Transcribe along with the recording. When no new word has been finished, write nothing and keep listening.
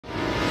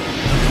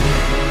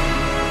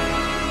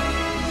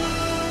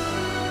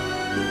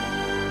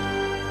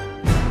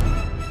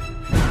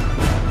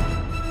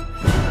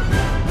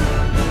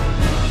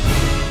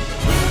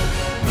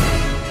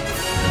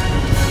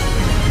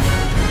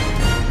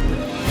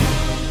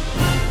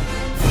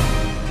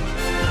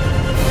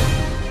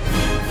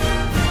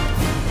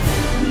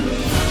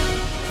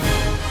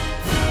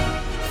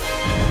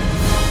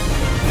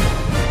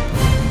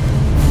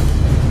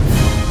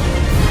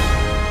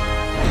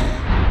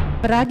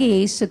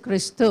இயேசு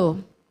கிறிஸ்து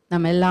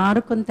நம்ம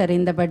எல்லாருக்கும்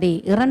தெரிந்தபடி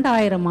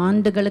 2000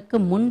 ஆண்டுகளுக்கு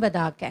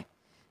முன்பதாக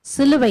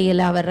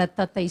சிலுவையில் அவர்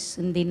இரத்தத்தை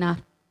சிந்தினார்.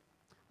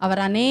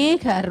 அவர்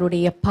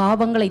அநேகருடைய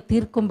பாவங்களை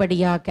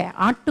தீர்க்கும்படியாக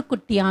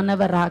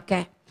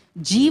ஆட்டுக்குட்டியானவராக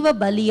ஜீவ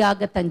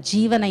பலியாக தன்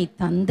ஜீவனை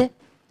தந்து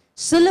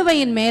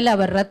சிலுவையின் மேல்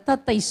அவர்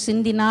இரத்தத்தை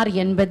சிந்தினார்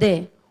என்பது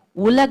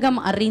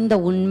உலகம் அறிந்த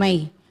உண்மை.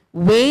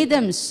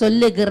 வேதம்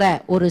சொல்லுகிற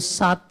ஒரு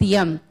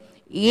சாத்தியம்.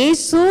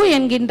 இயேசு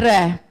என்கின்ற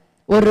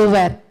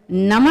ஒருவர்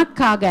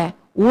நமக்காக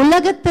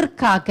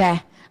உலகத்திற்காக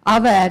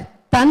அவர்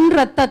தன்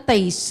இரத்தத்தை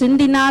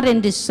சிந்தினார்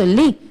என்று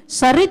சொல்லி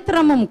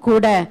சரித்திரமும்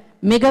கூட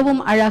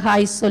மிகவும்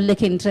அழகாய்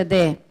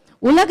சொல்லுகின்றது.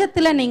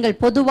 உலகத்துல நீங்கள்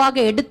பொதுவாக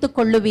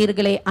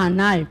எடுத்துக்கொள்ளுவீர்களே,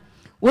 ஆனால்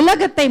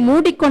உலகத்தை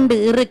மூடிக்கொண்டு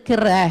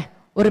இருக்கிற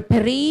ஒரு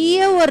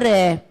பெரிய ஒரு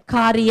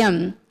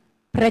காரியம்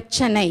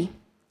பிரச்சனை.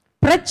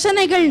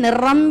 பிரச்சனைகள்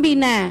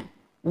நிரம்பின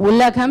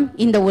உலகம்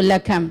இந்த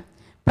உலகம்.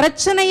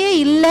 பிரச்சனையே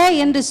இல்லை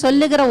என்று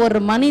சொல்லுகிற ஒரு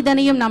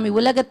மனிதனையும் நாம்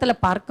உலகத்துல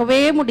பார்க்கவே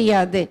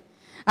முடியாது.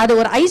 அது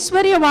ஒரு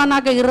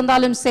ஐஸ்வர்யவானாக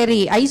இருந்தாலும் சரி,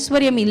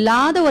 ஐஸ்வர்யம்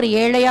இல்லாத ஒரு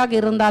ஏழையாக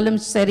இருந்தாலும்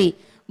சரி,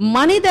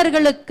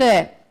 மனிதர்களுக்கு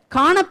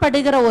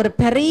காணப்படுகிற ஒரு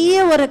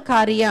பெரிய ஒரு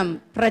காரியம்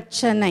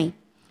பிரச்சனை.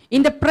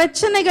 இந்த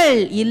பிரச்சனைகள்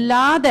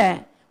இல்லாத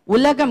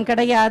உலகம்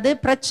கிடையாது,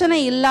 பிரச்சனை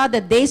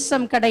இல்லாத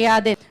தேசம்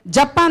கிடையாது.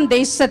 ஜப்பான்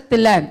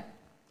தேசத்துல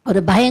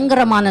ஒரு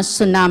பயங்கரமான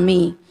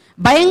சுனாமி,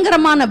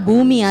 பயங்கரமான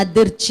பூமி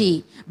அதிர்ச்சி,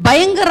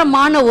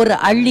 பயங்கரமான ஒரு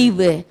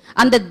அழிவு,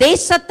 அந்த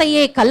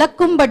தேசத்தையே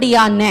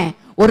கலக்கும்படியான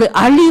ஒரு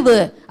அழிவு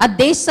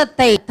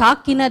அத்தேசத்தை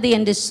தாக்கினது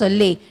என்று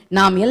சொல்லி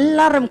நாம்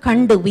எல்லாரும்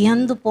கண்டு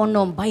வியந்து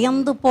போனோம்,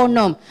 பயந்து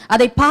போனோம்.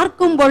 அதை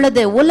பார்க்கும்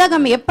பொழுது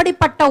உலகம்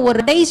எப்படிப்பட்ட ஒரு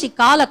கடைசி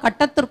கால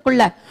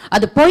கட்டத்திற்குள்ள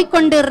அது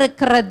போய்கொண்டு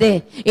இருக்கிறது.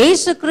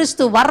 இயேசு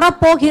கிறிஸ்து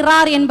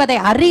வரப்போகிறார் என்பதை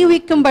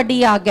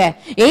அறிவிக்கும்படியாக,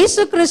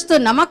 இயேசு கிறிஸ்து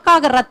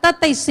நமக்காக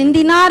இரத்தத்தை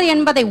சிந்தினார்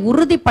என்பதை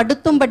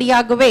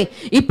உறுதிப்படுத்தும்படியாகவே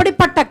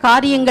இப்படிப்பட்ட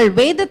காரியங்கள்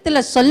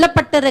வேதத்தில்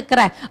சொல்லப்பட்டிருக்கிற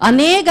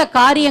அநேக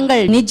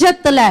காரியங்கள்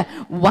நிஜத்துல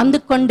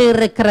வந்து கொண்டு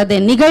இருக்கிறது,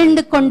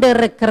 நிகழ்ந்து கொண்டு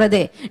இருக்கிறது.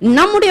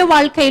 நம்முடைய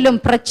வாழ்க்கையிலும்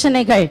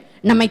பிரச்சனைகள்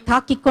நம்மை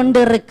தாக்கி கொண்டு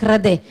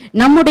இருக்கிறது.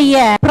 நம்முடைய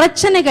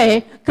பிரச்சனைகள்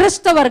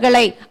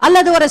கிறிஸ்தவர்களை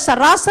அல்லது ஒரு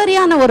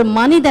சராசரியான ஒரு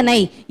மனிதனை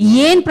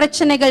ஏன்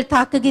பிரச்சனைகள்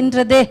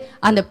தாக்குகின்றது?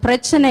 அந்த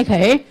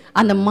பிரச்சனைகள்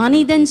அந்த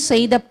மனிதன்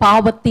செய்த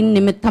பாவத்தின்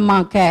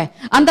நிமித்தமாக,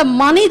 அந்த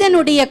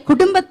மனிதனுடைய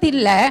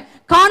குடும்பத்தில்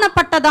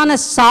காணப்பட்டதான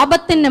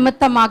சாபத்தின்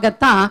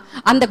நிமித்தமாகத்தான்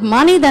அந்த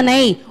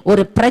மனிதனை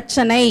ஒரு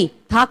பிரச்சனை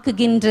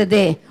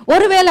தாக்குகின்றது.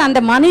 ஒருவேளை அந்த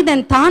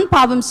மனிதன் தான்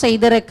பாவம்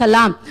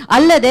செய்திருக்கலாம்,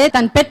 அல்லது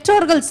தன்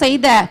பெற்றோர்கள்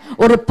செய்த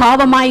ஒரு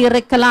பாவமாய்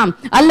இருக்கலாம்,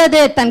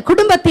 அல்லது தன்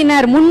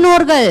குடும்பத்தினர்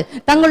முன்னோர்கள்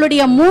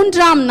தங்களுடைய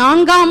 3ஆம்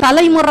 4ஆம்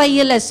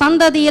தலைமுறையில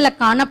சந்ததியில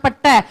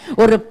காணப்பட்ட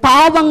ஒரு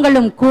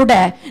பாவங்களும் கூட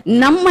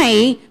நம்மை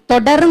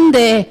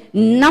தொடர்ந்து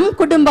நம்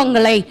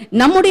குடும்பங்களை,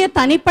 நம்முடைய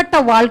தனிப்பட்ட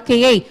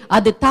வாழ்க்கையை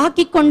அது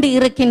தாக்கி கொண்டு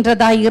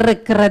இருக்கின்றதா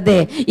இருக்கிறது.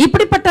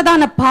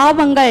 இப்படிப்பட்டதான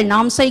பாவங்கள்,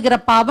 நாம் செய்கிற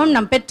பாவம்,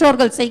 நம்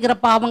பெற்றோர்கள் செய்கிற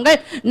பாவங்கள்,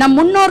 நம்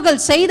முன்னோர்கள்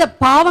செய்த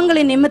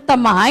பாவங்களின்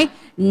நிமித்தமாய்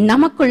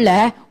நமக்குள்ள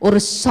ஒரு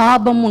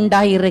சாபம்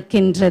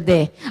உண்டாயிருக்கின்றது.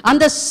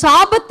 அந்த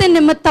சாபத்தின்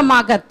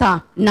நிமித்தமாகத்தான்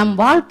நம்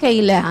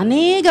வாழ்க்கையில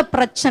அநேக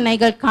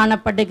பிரச்சனைகள்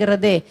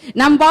காணப்படுகிறது,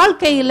 நம்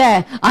வாழ்க்கையில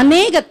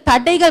அநேக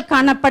தடைகள்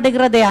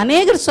காணப்படுகிறது.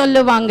 அநேகர்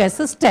சொல்லுவாங்க,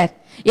 சிஸ்டர்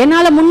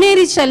என்னால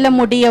முன்னேறி செல்ல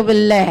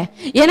முடியவில்லை,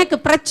 எனக்கு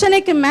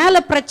பிரச்சனைக்கு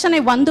மேல பிரச்சனை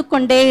வந்து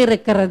கொண்டே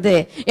இருக்கிறது,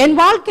 என்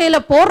வாழ்க்கையில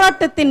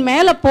போராட்டத்தின்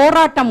மேல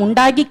போராட்டம்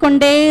உண்டாகி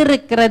கொண்டே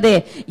இருக்கிறது.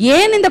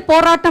 ஏன் இந்த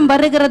போராட்டம்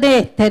வருகிறதே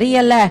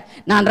தெரியல.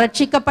 நான்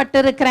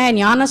ரட்சிக்கப்பட்டிருக்கிறேன்,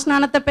 ஞான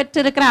ஸ்நானத்தை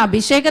பெற்றிருக்கிறேன்,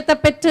 அபிஷேகத்தை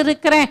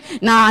பெற்றிருக்கிறேன்,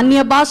 நான்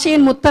அந்நிய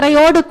பாஷையின்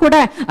முத்திரையோடு கூட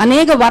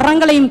அநேக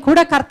வரங்களையும் கூட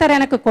கர்த்தர்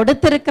எனக்கு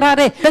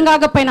கொடுத்திருக்கிறாரு.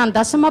 ஒழுங்காக போய் நான்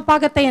தசம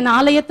பாகத்தை என்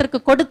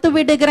ஆலயத்திற்கு கொடுத்து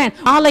விடுகிறேன்,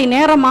 ஆலை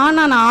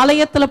நேரமான நான்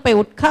ஆலயத்துல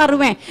போய்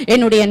உட்காருவேன்,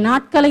 என்னுடைய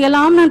நாட்களை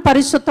எல்லாம் நான்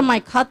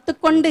பரிசுத்தமாய்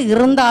காத்துக்கொண்டு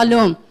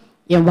இருந்தாலும்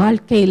என்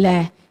வாழ்க்கையில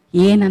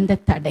ஏன் அந்த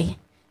தடை,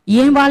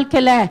 என்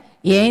வாழ்க்கையில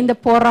ஏன் இந்த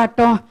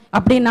போராட்டம்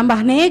அப்படி நம்ம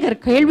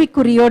அநேகர்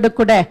கேள்விக்குறியோடு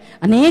கூட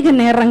அநேக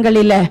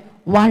நேரங்களில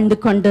வாழ்ந்து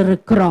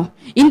கொண்டிருக்கிறோம்.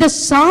 இந்த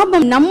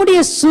சாபம் நம்முடைய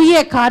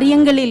சுய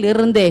காரியங்களில்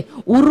இருந்து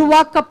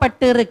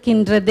உருவாக்கப்பட்டு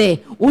இருக்கின்றது,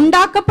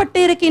 உண்டாக்கப்பட்டு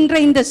இருக்கின்ற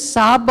இந்த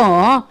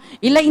சாபம்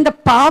இல்ல இந்த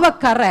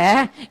பாவக்கரை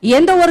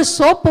எந்த ஒரு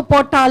சோப்பு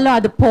போட்டாலும்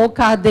அது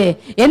போகாது,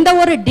 எந்த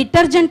ஒரு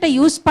டிட்டர்ஜென்ட்டை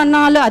யூஸ்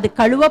பண்ணாலும் அது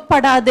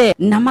கழுவப்படாது.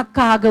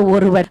 நமக்காக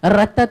ஒருவர்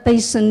இரத்தத்தை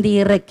சிந்தி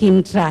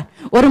இருக்கின்றார்.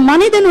 ஒரு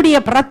மனிதனுடைய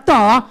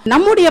இரத்தம்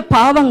நம்முடைய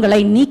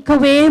பாவங்களை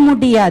நீக்கவே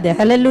முடியாது.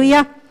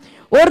 ஹல்லேலூயா.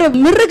 ஒரு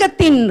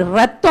மிருகத்தின்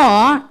ரத்தம்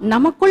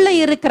நமக்குள்ள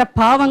இருக்கிற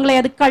பாவங்களை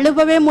அது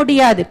கழுவவே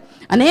முடியாது.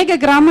 அநேக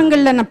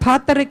கிராமங்கள்ல நான்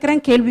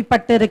பார்த்திருக்கிறேன்,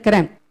 கேள்விப்பட்டு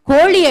இருக்கிறேன்.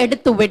 கோழியை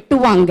எடுத்து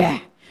வெட்டுவாங்க,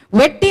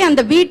 வெட்டி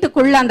அந்த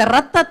வீட்டுக்குள்ள அந்த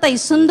ரத்தத்தை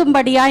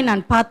சிந்தும்படியாய்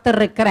நான்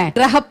பார்த்திருக்கிறேன்.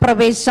 கிரக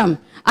பிரவேசம்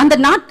அந்த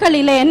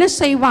நாட்களிலே என்ன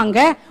செய்வாங்க,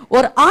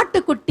 ஒரு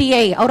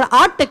ஆட்டுக்குட்டியை, ஒரு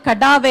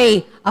ஆட்டுக்கடாவை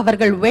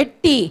அவர்கள்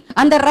வெட்டி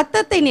அந்த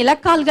ரத்தத்தை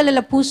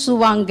நிலக்கால்களில்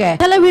பூசுவாங்க.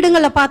 சில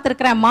வீடுகளை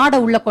பார்த்திருக்கிறேன், மாடை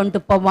உள்ள கொண்டு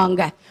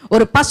போவாங்க.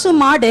 ஒரு பசு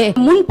மாடு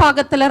முன்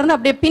பாகத்துல இருந்து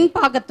அப்படியே பின்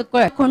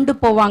பாகத்துக்கு கொண்டு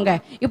போவாங்க.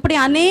 இப்படி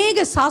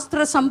அநேக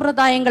சாஸ்திர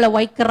சம்பிரதாயங்களை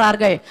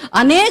வைக்கிறார்கள்.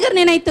 அநேகர்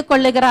நினைத்து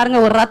கொள்ளுகிறாங்க,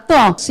 ஒரு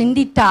ரத்தம்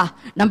சிந்திட்டா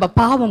நம்ம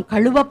பாவம்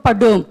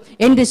கழுவப்படும்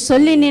என்று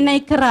சொல்லி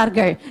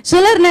நினைக்கிறார்கள்.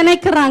 சிலர்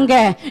நினைக்கிறாங்க,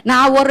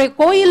 நான் ஒரு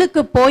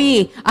கோயிலுக்கு போய்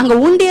அங்க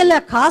உண்டியல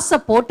காசை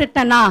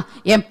போட்டுட்டேன்னா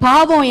என்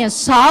பாவம் என்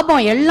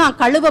சாபம் எல்லாம்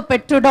கழுவ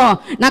பெற்றுடும்.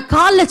 நான்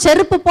காலில்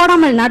செருப்பு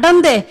போடாமல்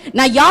நடந்து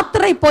நான்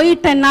யாத்திரை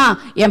போயிட்டேன்னா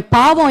என்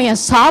பாவம்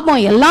என்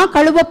சாபம் எல்லாம்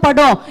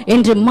கழுவப்படும்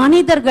என்று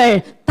மனிதர்கள்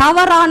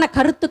தவறான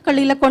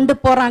கருத்துக்களில கொண்டு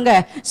போறாங்க.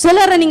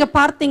 சிலரை நீங்க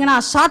பார்த்தீங்கன்னா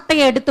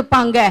சாட்டையை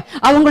எடுத்துப்பாங்க,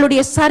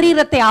 அவங்களுடைய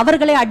சரீரத்தை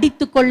அவர்களே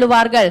அடித்துக்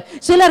கொள்ளுவார்கள்.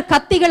 சிலர்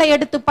கத்திகளை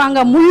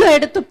எடுத்துப்பாங்க, முள்ளு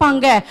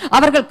எடுத்துப்பாங்க,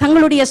 அவர்கள்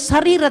தங்களுடைய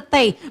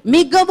சரீரத்தை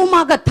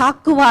மிகவுமாக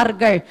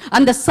தாக்குவார்கள்.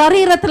 அந்த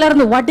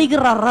சரீரத்திலிருந்து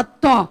வடிகிற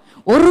ரத்தம்,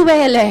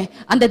 ஒருவேளை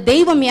அந்த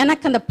தெய்வம்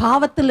எனக்கு அந்த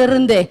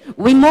பாவத்திலிருந்து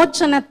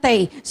விமோச்சனத்தை,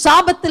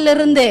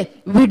 சாபத்திலிருந்து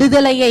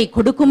விடுதலையை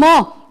கொடுக்குமோ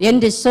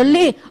என்று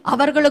சொல்லி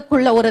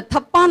அவர்களுக்குள்ள ஒரு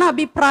தப்பான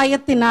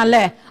அபிப்பிராயத்தினால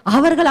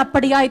அவர்கள்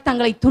அப்படியாய்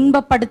தங்களை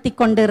துன்பப்படுத்தி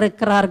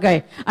கொண்டிருக்கிறார்கள்.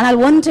 ஆனால்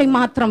ஒன்றை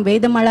மாத்திரம்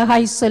வேதம்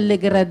அழகாய்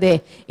சொல்லுகிறது,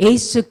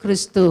 இயேசு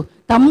கிறிஸ்து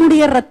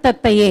தம்முடைய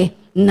இரத்தத்தையே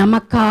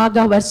நமக்காக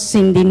அவர்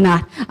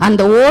சிந்தினார்.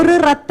 அந்த ஒரு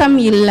ரத்தம்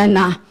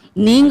இல்லைன்னா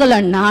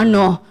நீங்களும்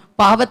நானும்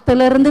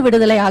பாவத்திலிருந்து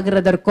விடுதலை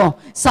ஆகிறதற்கும்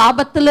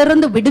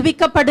சாபத்திலிருந்து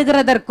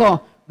விடுவிக்கப்படுகிறதற்கும்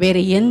வேற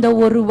எந்த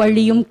ஒரு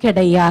வழியும்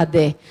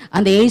கிடையாது.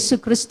 அந்த இயேசு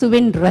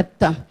கிறிஸ்துவின்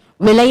ரத்தம்,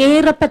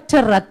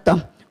 விலையேறப்பெற்ற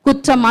ரத்தம்,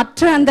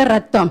 குற்றமற்ற அந்த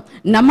ரத்தம்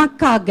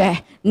நமக்காக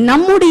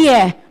நம்முடைய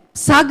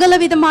சகல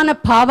விதமான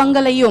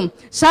பாவங்களையும்,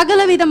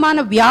 சகல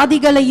விதமான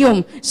வியாதிகளையும்,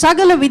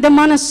 சகல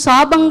விதமான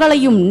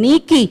சாபங்களையும்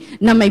நீக்கி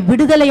நம்மை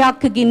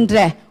விடுதலையாக்குகின்ற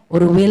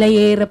ஒரு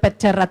விலையேற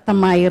பெற்ற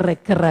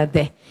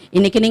ரத்தமாயிருக்கிறது.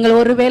 இன்னைக்கு நீங்கள்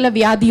ஒருவேளை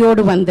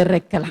வியாதியோடு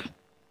வந்திருக்கலாம்,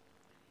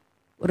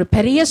 ஒரு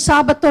பெரிய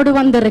சாபத்தோடு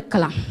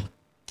வந்திருக்கலாம்,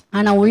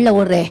 ஆனா உள்ள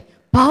ஒரு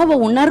பாவ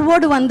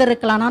உணர்வோடு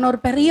வந்திருக்கலாம். நான் ஒரு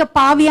பெரிய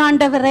பாவி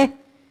ஆண்டவரே,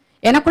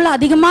 எனக்குள்ள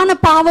அதிகமான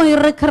பாவம்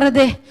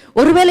இருக்கிறது,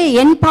 ஒருவேளை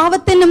என்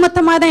பாவத்தின்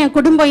நிமித்தமாக தான் என்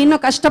குடும்பம்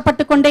இன்னும்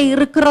கஷ்டப்பட்டு கொண்டே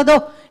இருக்கிறதோ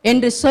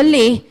என்று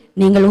சொல்லி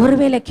நீங்கள்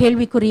ஒருவேளை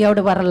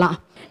கேள்விக்குறியோடு வரலாம்.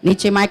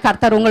 நிச்சயமாய்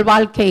கர்த்தர் உங்கள்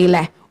வாழ்க்கையில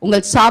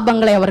உங்கள்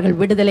சாபங்களை அவர்கள்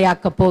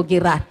விடுதலையாக்க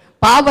போகிறார்.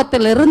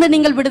 பாவத்திலிருந்து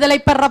நீங்கள் விடுதலை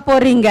பெற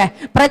போறீங்க,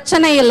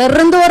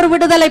 பிரச்சனையிலிருந்து ஒரு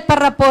விடுதலை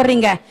பெற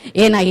போறீங்க.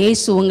 ஏன்னா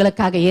இயேசு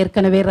உங்களுக்காக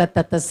ஏற்கனவே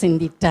ரத்தத்தை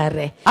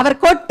சிந்திட்டாரு,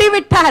 அவர் கொட்டி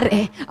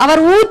விட்டாரு,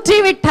 அவர் ஊற்றி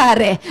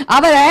விட்டாரு,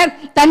 அவர்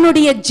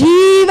தன்னுடைய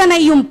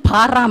ஜீவனையும்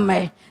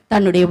பாராமல்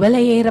தன்னுடைய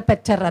விலையேற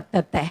பெற்ற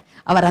ரத்தத்தை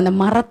அவர் அந்த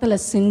மரத்துல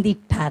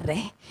சிந்திட்டாரு.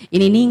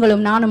 இனி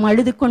நீங்களும் நானும்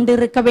அழுது கொண்டு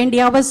இருக்க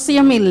வேண்டிய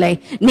அவசியம் இல்லை,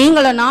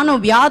 நீங்களும்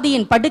நானும்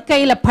வியாதியின்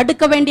படுக்கையில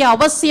படுக்க வேண்டிய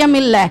அவசியம்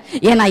இல்லை.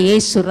 ஏன்னா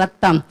இயேசு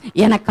ரத்தம்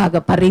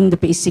எனக்காக பரிந்து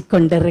பேசி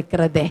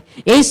கொண்டிருக்கிறது,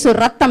 இயேசு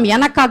ரத்தம்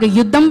எனக்காக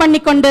யுத்தம்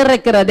பண்ணி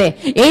கொண்டிருக்கிறது,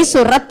 இயேசு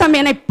ரத்தம்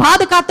என்னை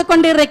பாதுகாத்து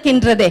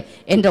கொண்டிருக்கின்றது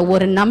என்ற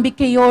ஒரு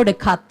நம்பிக்கையோடு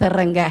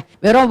காத்துறங்க.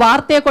 வெறும்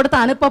வார்த்தையை கொடுத்து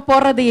அனுப்ப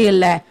போறது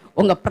இல்லை.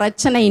 உங்க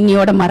பிரச்சனை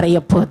இன்னையோட மறைய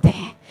போகுது,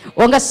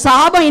 உங்க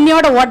சாபம்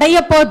இன்னையோட உடைய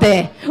போகுது,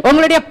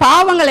 உங்களுடைய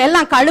பாவங்கள்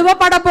எல்லாம்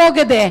கழுவப்பட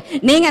போகுது.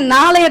 நீங்க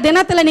நாளைய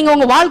தினத்துல நீங்க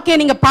உங்க வாழ்க்கையை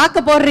நீங்க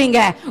பார்க்க போறீங்க,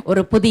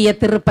 ஒரு புதிய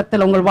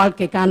திருப்பத்தில் உங்கள்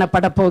வாழ்க்கை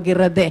காணப்பட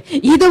போகிறது.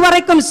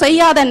 இதுவரைக்கும்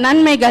செய்யாத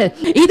நன்மைகள்,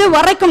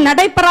 இதுவரைக்கும்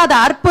நடைபெறாத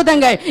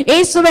அற்புதங்கள்,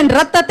 இயேசுவின்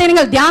ரத்தத்தை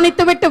நீங்கள்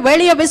தியானித்து விட்டு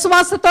வெளியே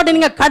விசுவாசத்தோடு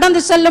நீங்க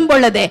கடந்து செல்லும்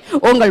பொழுது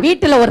உங்கள்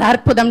வீட்டில் ஒரு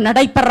அற்புதம்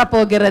நடைபெற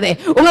போகிறது,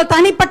 உங்கள்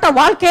தனிப்பட்ட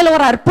வாழ்க்கையில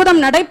ஒரு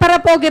அற்புதம் நடைபெற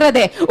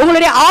போகிறது,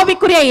 உங்களுடைய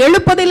ஆவிக்குரிய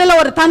எழுப்புதலில்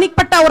ஒரு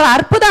தனிப்பட்ட ஒரு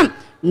அற்புதம்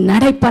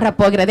நடைபெற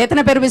போகிறது.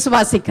 எத்தனை பேர்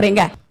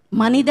விசுவாசிக்கிறீங்க?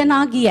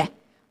 மனிதனாகிய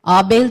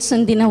ஆபேல்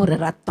சிந்தின ஒரு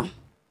ரத்தம்,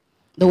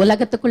 இந்த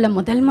உலகத்துக்குள்ள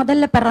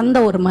முதல்ல பிறந்த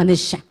ஒரு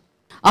மனுஷன்.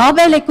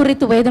 ஆபேலை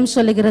குறித்து வேதம்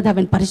சொல்லுகிறது,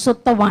 அவன்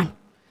பரிசுத்தவான்,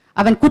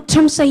 அவன்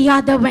குற்றம்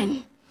செய்யாதவன்,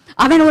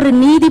 அவன் ஒரு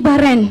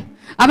நீதிபரன்,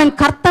 அவன்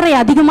கர்த்தரை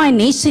அதிகமாய்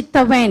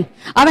நேசித்தவன்,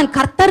 அவன்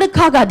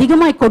கர்த்தருக்காக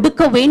அதிகமாய்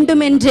கொடுக்க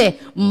வேண்டும் என்று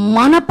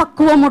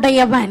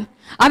மனப்பக்குவமுடையவன்,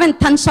 அவன்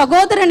தன்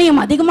சகோதரனையும்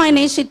அதிகமாய்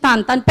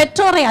நேசித்தான், தன்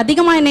பெற்றோரை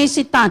அதிகமாய்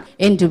நேசித்தான்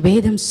என்று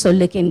வேதம்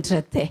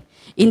சொல்லுகின்றது.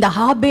 இந்த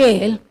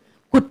ஆபேல்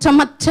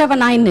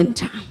குற்றமற்றவனாய்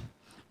நின்றான்,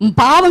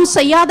 பாவம்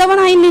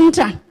செய்யாதவனாய்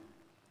நின்றான்.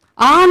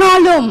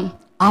 ஆனாலும்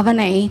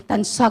அவனை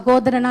தன்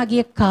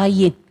சகோதரனாகிய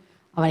காயின்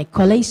அவனை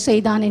கொலை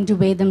செய்தான் என்று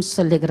வேதம்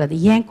சொல்லுகிறது.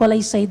 ஏன்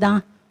கொலை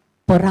செய்தான்?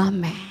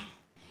 பொறாமை.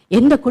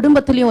 எந்த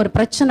குடும்பத்திலையும் ஒரு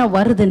பிரச்சனை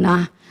வருதுன்னா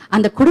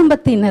அந்த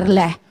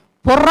குடும்பத்தினர்ல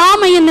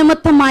பொறாமையின்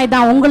நிமித்தமாய்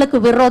தான் உங்களுக்கு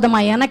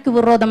விரோதமாய் எனக்கு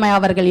விரோதமாய்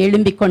அவர்கள்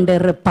எழும்பி கொண்டு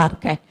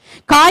இருப்பார்கள்.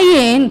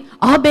 காயின்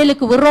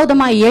ஆபேலுக்கு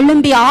விரோதமாய்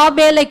எழும்பி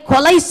ஆபேலை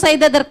கொலை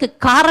செய்ததற்கு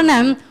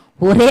காரணம்,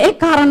 ஒரே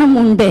காரணம்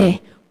உண்டு,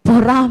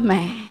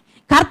 பொறாமை.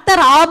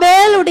 கர்த்தர்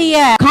ஆபேலுடைய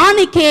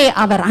காணிக்கையை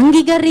அவர்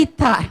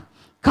அங்கீகரித்தார்,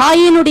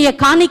 காயினுடைய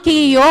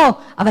காணிக்கையோ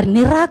அவர்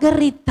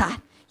நிராகரித்தார்.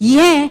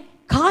 ஏன்?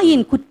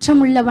 காயின்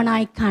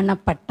குற்றமுள்ளவனாய்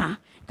காணப்பட்டான்.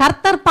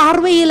 கர்த்தர்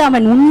பார்வையில்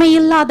அவன்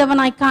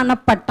உண்மையில்லாதவனாய்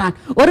காணப்பட்டான்.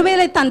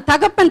 ஒருவேளை தன்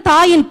தகப்பன்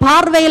தாயின்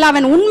பார்வையில்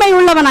அவன் உண்மை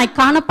உள்ளவனாய்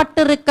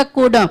காணப்பட்டிருக்க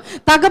கூடும்.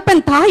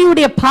 தகப்பன்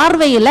தாயுடைய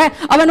பார்வையில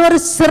அவன் ஒரு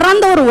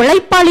சிறந்த ஒரு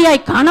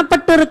உழைப்பாளியாய்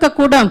காணப்பட்டிருக்க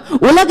கூடும்.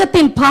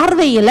 உலகத்தின்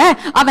பார்வையில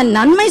அவன்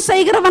நன்மை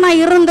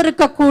செய்கிறவனாய்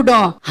இருந்திருக்க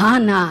கூடும்.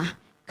 ஆனா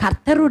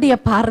கர்த்தருடைய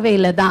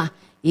பார்வையில தான்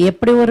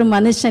எப்படி ஒரு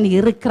மனுஷன்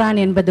இருக்கிறான்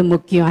என்பது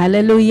முக்கியம்.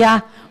 ஹல்லேலூயா.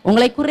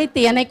 உங்களை குறித்து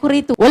என்னை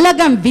குறித்து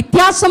உலகம்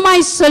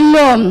வித்தியாசமாய்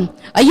சொல்லும்.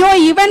 ஐயோ,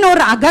 இவன்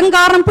ஒரு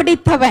அகங்காரம்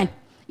பிடித்தவன்,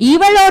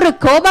 இவள் ஒரு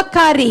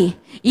கோபக்காரி,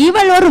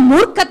 இவள் ஒரு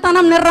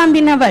மூர்க்கத்தனம்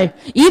நிரம்பினவள்,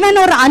 இவன்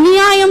ஒரு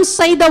அநியாயம்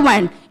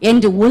செய்தவன்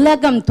என்று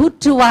உலகம்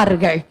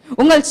தூற்றுவார்கள்.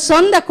 உங்கள்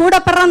சொந்த கூட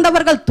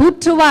பிறந்தவர்கள்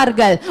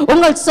தூற்றுவார்கள்.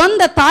 உங்கள்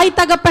சொந்த தாய்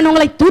தகப்பன்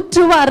உங்களை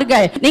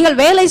தூற்றுவார்கள். நீங்கள்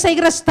வேலை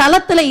செய்கிற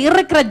ஸ்தலத்தில்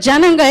இருக்கிற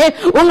ஜனங்கள்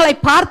உங்களை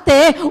பார்த்து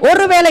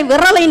ஒருவேளை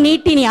விரலை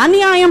நீட்டி நீ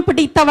அநியாயம்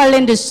பிடித்தவள்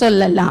என்று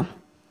சொல்லலாம்.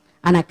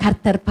 ஆனா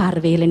கர்த்தர்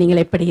பார்வையில்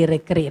நீங்கள் எப்படி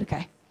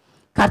இருக்கிறீர்கள்?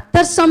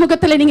 கர்த்தர்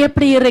சமூகத்துல நீங்க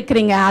எப்படி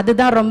இருக்கிறீங்க?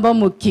 அதுதான் ரொம்ப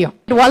முக்கியம்.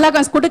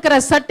 உலகம் கொடுக்கிற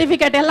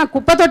சர்டிபிகேட் எல்லாம்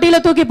குப்பை தொட்டியில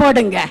தூக்கி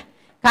போடுங்க.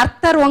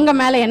 கர்த்தர் உங்க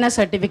மேல என்ன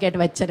சர்டிபிகேட்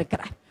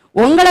வச்சிருக்கிறார்,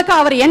 உங்களுக்கு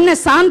அவர் என்ன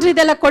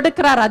சான்றிதழை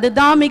கொடுக்கிறார்,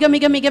 அதுதான் மிக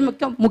மிக மிக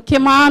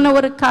முக்கியமான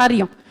ஒரு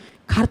காரியம்.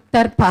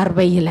 கர்த்தர்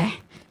பார்வையில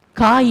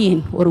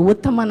காயின் ஒரு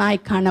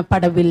உத்தமனாய்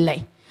காணப்படவில்லை.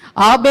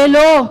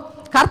 ஆபேலோ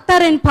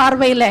கர்த்தரின்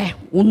பார்வையில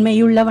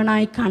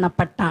உண்மையுள்ளவனாய்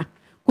காணப்பட்டான்,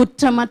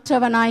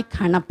 குற்றமற்றவனாய்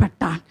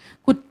காணப்பட்டான்.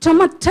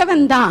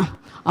 குற்றமற்றவன் தான்,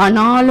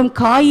 ஆனாலும்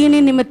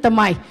காயினின்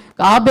நிமித்தமாய்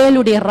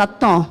ஆபேலுடைய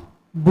ரத்தம்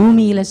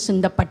பூமியில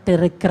சிந்தப்பட்டு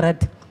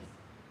இருக்கிறது.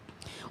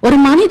 ஒரு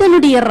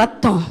மனிதனுடைய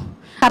ரத்தம்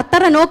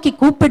கர்த்தரை நோக்கி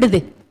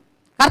கூப்பிடுது,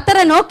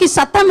 கர்த்தரை நோக்கி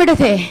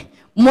சத்தமிடுதே,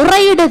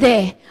 முறையிடுதே.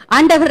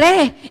 ஆண்டவரே,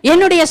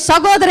 என்னுடைய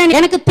சகோதரன்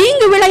எனக்கு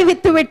தீங்கு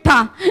விளைவித்து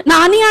விட்டான்,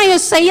 நான்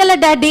அநியாயம் செய்யல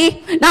டாடி,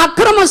 நான்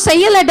அக்கிரமம்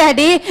செய்யல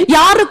டாடி,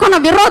 யாருக்கும்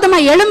நான் விரோதமா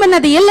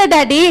எழும்பினது இல்ல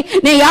டாடி,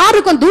 நான்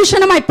யாருக்கும்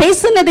தூஷணமாய்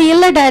பேசினது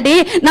இல்ல டாடி,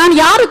 நான்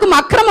யாருக்கும்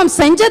அக்கிரமம்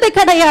செஞ்சது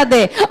கிடையாது.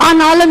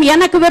 ஆனாலும்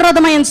எனக்கு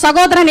விரோதமா என்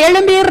சகோதரன்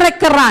எழும்பி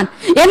இருக்கிறான்,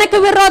 எனக்கு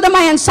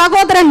விரோதமா என்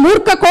சகோதரன்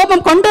மூர்க்க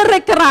கோபம்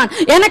கொண்டிருக்கிறான்,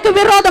 எனக்கு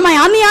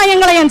விரோதமாய்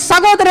அநியாயங்களை என்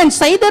சகோதரன்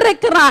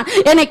செய்திருக்கிறான்,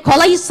 என்னை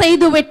கொலை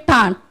செய்து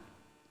விட்டான்,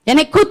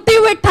 என்னை குத்தி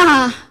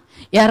விட்டான்,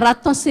 என்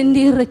ரத்தம்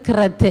சிந்தி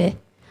இருக்கிறது.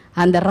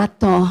 அந்த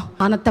ரத்தம்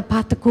வானத்தை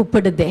பார்த்து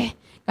கூப்பிடுதே,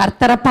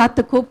 கர்த்தரை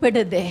பார்த்து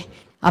கூப்பிடுதே,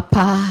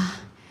 அப்பா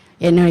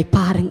என்னை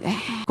பாருங்க.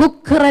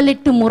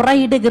 குக்குரலிட்டு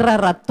முறையிடுகிற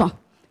ரத்தம்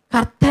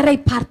கர்த்தரை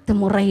பார்த்து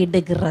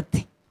முறையிடுகிறது.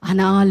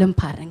 ஆனாலும்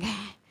பாருங்க,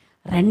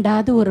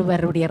 ரெண்டாவது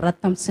ஒருவருடைய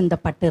ரத்தம்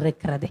சிந்தப்பட்டு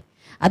இருக்கிறது.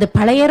 அது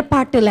பழைய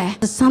ஏற்பாட்டுல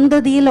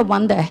சந்ததியில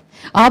வந்த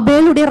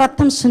ஆபேலுடைய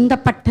ரத்தம்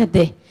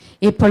சிந்தப்பட்டது.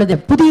 இப்பொழுது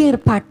புதிய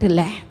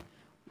ஏற்பாட்டுல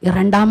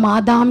இரண்டாம்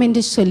ஆதாம்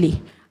என்று சொல்லி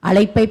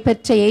அழைப்பை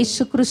பெற்ற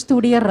இயேசு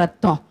கிறிஸ்துடைய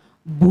ரத்தம்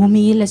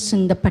பூமியில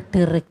சிந்தப்பட்டு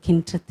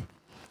இருக்கின்றது.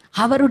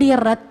 அவருடைய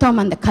ரத்தம்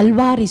அந்த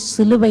கல்வாரி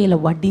சிலுவையில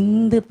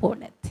வடிந்து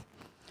போனது.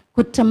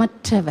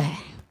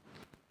 குற்றமற்றவர்,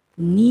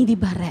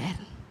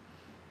 நீதிபரர்,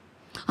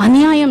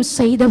 அநியாயம்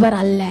செய்தவர்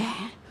அல்ல,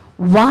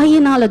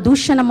 வாயினால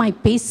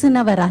தூஷணமாய்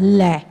பேசினவர்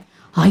அல்ல.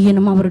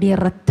 ஆயினும் அவருடைய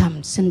ரத்தம்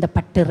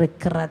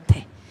சிந்தப்பட்டிருக்கிறது.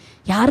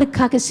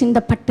 யாருக்காக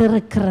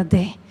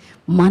சிந்தப்பட்டிருக்கிறது?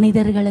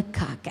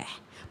 மனிதர்களுக்காக,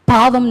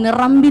 பாவம்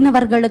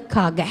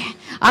நிரம்பினவர்களுக்காக,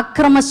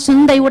 அக்கிரம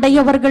சிந்தை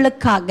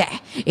உடையவர்களுக்காக.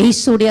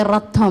 இயேசுடைய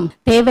ரத்தம்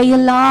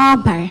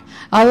தேவையில்லாமல்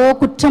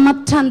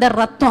குற்றமற்ற அந்த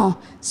ரத்தம்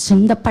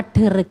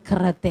சிந்தப்பட்டு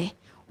இருக்கிறது.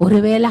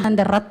 ஒருவேளை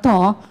அந்த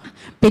ரத்தம்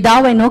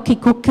பிதாவை நோக்கி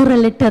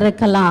குக்கிரலிட்டு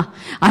இருக்கலாம்.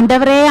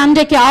 ஆண்டவரே,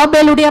 அன்றைக்கு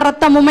ஆபேலுடைய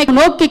ரத்தம் உம்மை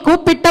நோக்கி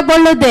கூப்பிட்ட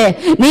பொழுது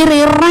நீர்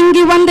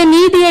இறங்கி வந்து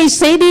நீதியை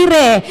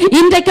செய்தீரே,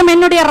 இன்றைக்கும்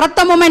என்னுடைய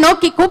ரத்தம் உம்மை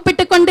நோக்கி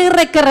கூப்பிட்டு கொண்டு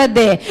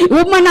இருக்கிறது.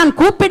 உம்மை நான்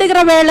கூப்பிடுகிற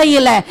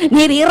வேளையில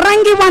நீர்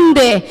இறங்கி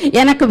வந்து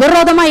எனக்கு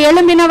விரோதமாய்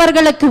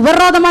எழும்பினவர்களுக்கு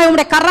விரோதமாய்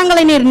உம்முடைய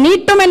கரங்களை நீர்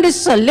நீட்டும் என்று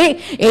சொல்லி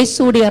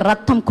இயேசுடைய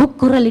ரத்தம்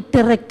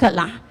குக்குரலிட்டு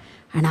இருக்கலாம்.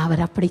 ஆனா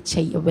அவர் அப்படி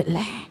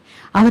செய்யவில்லை.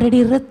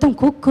 அவருடைய ரத்தம்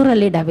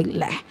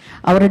கூக்குரலிடவில்லை,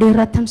 அவருடைய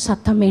ரத்தம்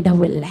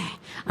சத்தமிடவில்லை.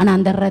 ஆனால்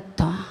அந்த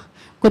ரத்தம்,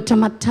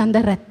 குற்றமற்ற அந்த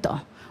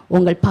ரத்தம்,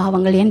 உங்கள்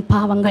பாவங்கள், என்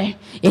பாவங்கள்,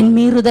 என்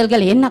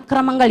மீறுதல்கள், என்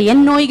அக்கிரமங்கள்,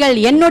 என் நோய்கள்,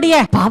 என்னுடைய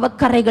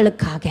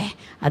பாவக்கரைகளுக்காக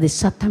அது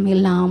சத்தம்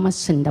இல்லாம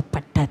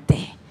சிந்தப்பட்டது.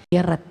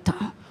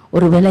 ரத்தம்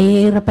ஒரு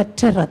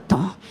விலையேறப்பெற்ற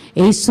ரத்தம்.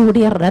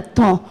 இயேசுடைய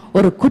ரத்தம்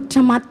ஒரு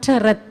குற்றமற்ற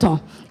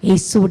ரத்தம்.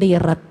 இயேசுடைய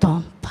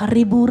ரத்தம்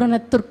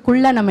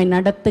பரிபூரணத்திற்குள்ள நம்மை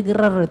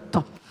நடத்துகிற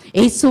ரத்தம்.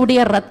 இயேசுடைய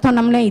ரத்தம்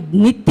நம்மளை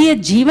நித்திய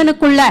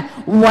ஜீவனுக்குள்ள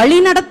வழி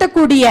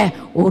நடத்தக்கூடிய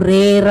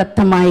ஒரே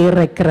ரத்தமாய்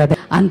இருக்கிறது.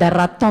 அந்த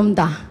ரத்தம்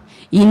தான்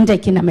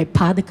இன்றைக்கு நம்மை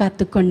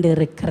பாதுகாத்து கொண்டு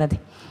இருக்கிறது.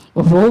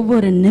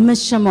 ஒவ்வொரு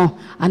நிமிஷமும்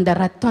அந்த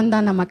ரத்தம்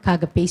தான்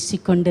நமக்காக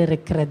பேசிக்கொண்டு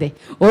இருக்கிறது.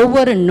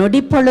 ஒவ்வொரு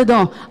நொடி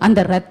பொழுதும்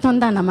அந்த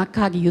ரத்தம் தான்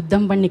நமக்காக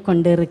யுத்தம் பண்ணி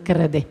கொண்டு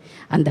இருக்கிறது.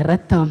 அந்த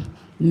ரத்தம்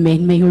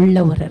மேன்மையுள்ள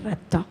ஒரு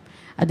ரத்தம்,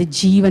 அது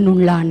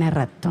ஜீவனுள்ளான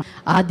ரத்தம்.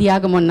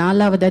 ஆதியாகமம்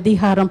 4வது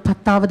அதிகாரம்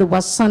 10வது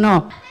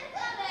வசனம்.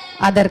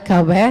 அதற்கு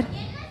அவர்,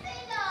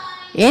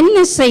 என்ன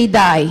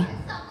செய்தாய்?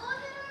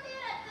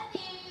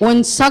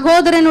 உன்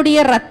சகோதரனுடைய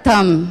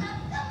ரத்தம்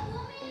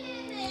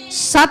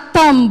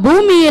சத்தம்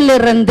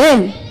பூமியிலிருந்து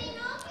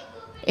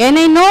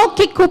என்னை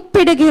நோக்கி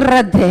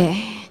கூப்பிடுகிறது.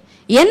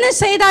 என்ன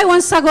செய்தாய்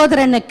உன்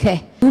சகோதரனுக்கு?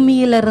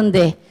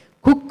 பூமியிலிருந்து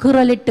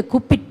குக்குரலிட்டு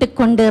கூப்பிட்டு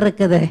கொண்டு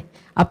இருக்குது.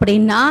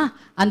 அப்படின்னா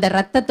அந்த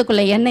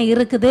ரத்தத்துக்குள்ள என்ன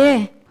இருக்குது?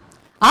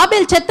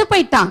 ஆபேல் செத்து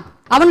போயிட்டான்.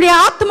 அவனுடைய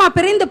ஆத்மா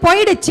பிரிந்து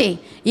போயிடுச்சு.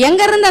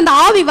 எங்க இருந்து அந்த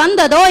ஆவி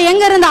வந்ததோ,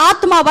 எங்க இருந்து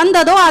ஆத்மா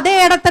வந்ததோ அதே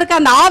இடத்திற்கு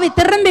அந்த ஆவி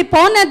திரும்பி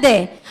போனது.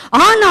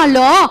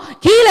 ஆனாலும்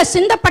கீழே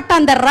சிந்தப்பட்ட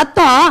அந்த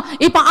ரத்தம்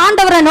இப்ப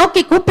ஆண்டவரை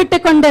நோக்கி கூப்பிட்டு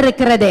கொண்டு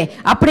இருக்கிறது.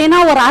 அப்படின்னா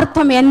ஒரு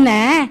அர்த்தம் என்ன?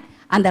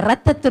 அந்த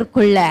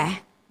ரத்தத்திற்குள்ள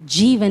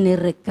ஜீவன்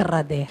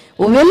இருக்கிறது.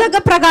 உலக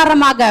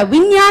பிரகாரமாக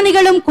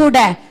விஞ்ஞானிகளும் கூட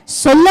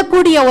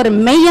சொல்லக்கூடிய ஒரு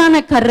மெய்யான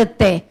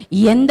கருத்து,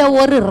 எந்த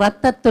ஒரு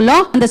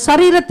ரத்தத்திலும் அந்த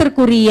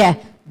சரீரத்திற்குரிய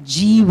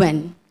ஜீவன்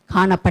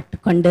காணப்பட்டு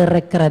கொண்டு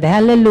இருக்கிறது.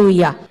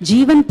 அல்லேலூயா.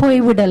 ஜீவன்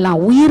போய்விடலாம்,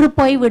 உயிர்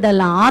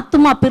போய்விடலாம்,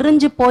 ஆத்மா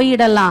பிரிஞ்சு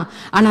போயிடலாம்.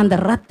 ஆனா அந்த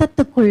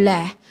ரத்தத்துக்குள்ள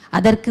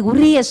அதற்கு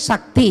உரிய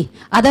சக்தி,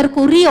 அதற்கு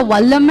உரிய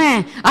வல்லமை,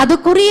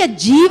 அதுக்குரிய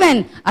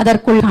ஜீவன்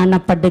அதற்குள்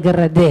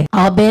காணப்படுகிறது.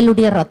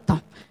 ஆபேலுடைய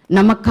ரத்தம்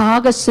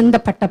நமக்காக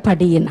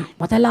சிந்தப்பட்டபடியினால்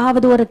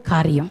முதலாவது ஒரு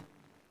காரியம்,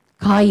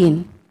 காயின்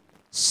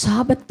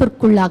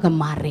சாபத்திற்குள்ளாக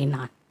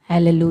மாறினான்.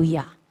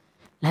 அல்லேலூயா.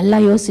 நல்லா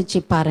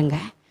யோசிச்சு பாருங்க.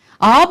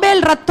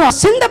 ஆபேல் ரத்தம்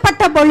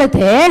சிந்தப்பட்ட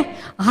பொழுது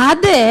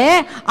அது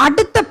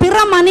அடுத்த பிற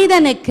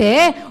மனிதனுக்கு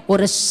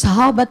ஒரு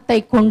சாபத்தை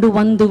கொண்டு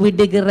வந்து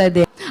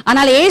விடுகிறது.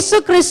 ஆனால் இயேசு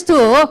கிறிஸ்து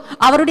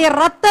அவருடைய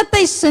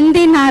ரத்தத்தை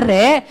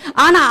சிந்தினாரு.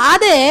 ஆனா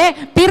அது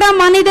பிற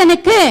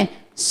மனிதனுக்கு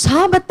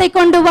சாபத்தை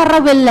கொண்டு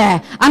வரவில்லை.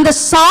 அந்த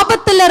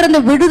சாபத்திலிருந்து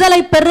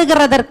விடுதலை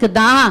பெறுகிறதற்கு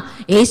தான்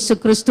இயேசு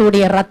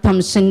கிறிஸ்துவுடைய ரத்தம்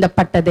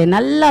சிந்தப்பட்டது.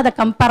 நல்லா அதை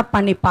கம்பேர்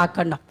பண்ணி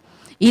பார்க்கணும்.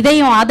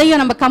 இதையும் அதையும்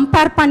நம்ம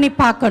கம்பேர் பண்ணி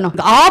பார்க்கணும்.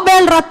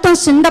 ஆபேல் ரத்தம்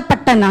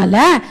சிந்தப்பட்டனால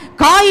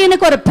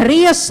காயினுக்கு ஒரு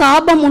பெரிய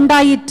சாபம்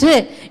உண்டாயிற்று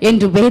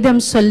என்று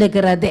வேதம்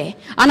சொல்லுகிறது.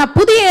 ஆனா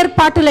புதிய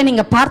ஏற்பாட்டுல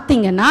நீங்க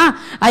பார்த்தீங்கன்னா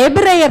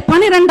எபிரேயர்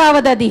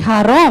 12வது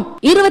அதிகாரம்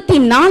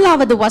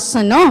 24வது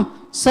வசனம்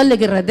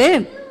சொல்லுகிறது.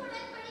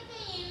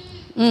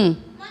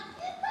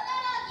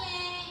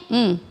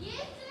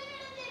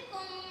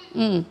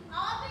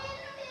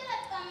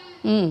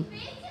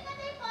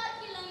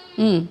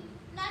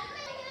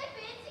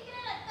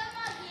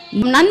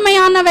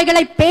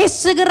 நன்மையானவைகளை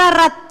பேசுகிற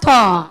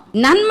ரத்தம்,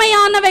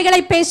 நன்மையானவைகளை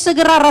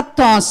பேசுகிற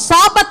ரத்தம்,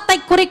 சாபத்தை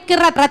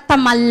குறிக்கிற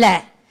ரத்தம் அல்ல.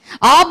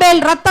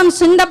 ஆபேல் ரத்தம்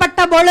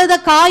சிந்தப்பட்ட பொழுது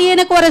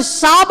காயினுக்கு ஒரு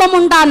சாபம்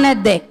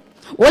உண்டானது,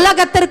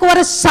 உலகத்திற்கு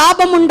ஒரு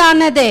சாபம்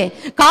உண்டானது.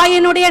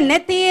 காயினுடைய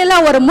நெத்தியில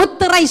ஒரு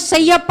முத்திரை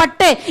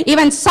செய்யப்பட்டு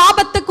இவன்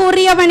சாபத்துக்கு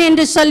உரியவன்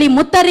என்று சொல்லி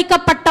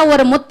முத்தரிக்கப்பட்ட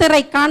ஒரு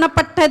முத்திரை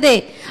காணப்பட்டது.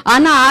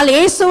 ஆனால்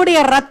இயேசுடைய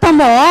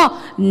ரத்தமோ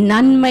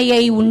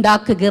நன்மையை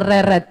உண்டாக்குகிற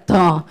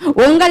ரத்தம்.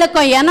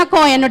 உங்களுக்கும்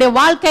எனக்கும் என்னுடைய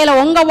வாழ்க்கையில,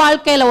 உங்க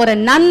வாழ்க்கையில ஒரு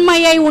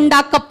நன்மையை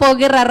உண்டாக்க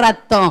போகிற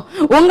ரத்தம்,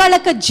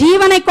 உங்களுக்கு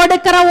ஜீவனை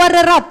கொடுக்கிற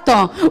ஒரு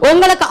ரத்தம்,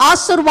 உங்களுக்கு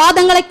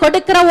ஆசீர்வாதங்களை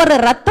கொடுக்கிற ஒரு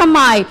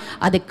ரத்தமாய்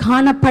அது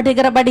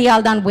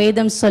காணப்படுகிறபடியால் தான்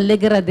வேதம்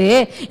சொல்லுகிறது,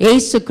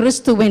 இயேசு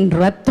கிறிஸ்துவின்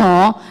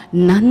ரத்தம்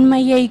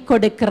நன்மையை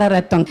கொடுக்கிற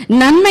ரத்தம்.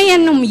 நன்மை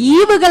என்னும்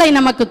ஈவுகளை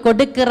நமக்கு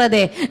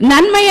கொடுக்கிறது,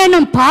 நன்மை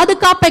என்னும்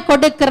பாதுகாப்பை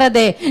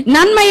கொடுக்கிறது,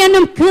 நன்மை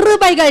என்னும்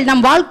கிருபைகள்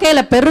நம் வாழ்க்கையில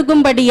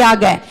பெருகும்படியாக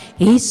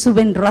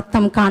இயேசுவின்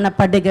ரத்தம்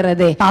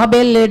காணப்படுகிறது.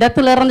 ஆபேல்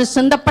இடத்திலிருந்து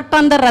சிந்தப்பட்ட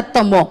அந்த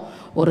ரத்தமோ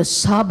ஒரு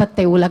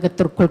சாபத்தை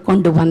உலகத்திற்குள்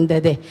கொண்டு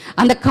வந்தது.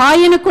 அந்த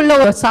காயினுக்குள்ள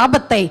ஒரு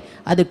சாபத்தை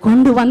அது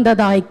கொண்டு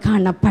வந்ததாய்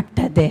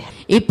காணப்பட்டது.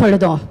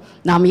 இப்பொழுதும்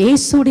நாம்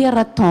இயேசுடைய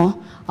ரத்தம்,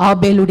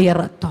 ஆபேலுடைய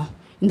ரத்தம்,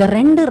 இந்த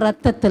ரெண்டு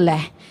ரத்தத்துல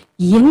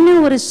என்ன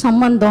ஒரு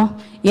சம்பந்தம்,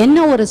 என்ன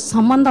ஒரு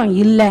சம்பந்தம்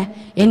இல்லை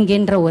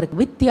என்கின்ற ஒரு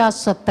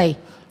வித்தியாசத்தை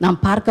நாம்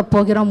பார்க்க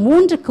போகிறோம்.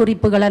 3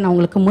 குறிப்புகளை நான்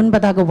உங்களுக்கு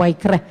முன்பதாக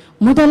வைக்கிறேன்.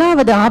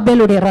 முதலாவது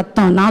ஆபேலுடைய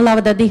ரத்தம்,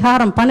 4வது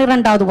அதிகாரம்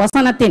 12வது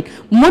வசனத்தின்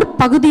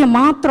முற்பகுதியை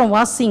மாத்திரம்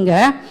வாசிங்க.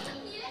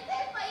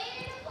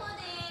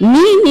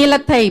 நீ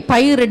நிலத்தை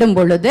பயிரிடும்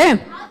பொழுது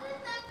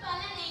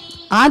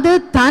அது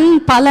தன்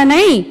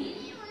பலனை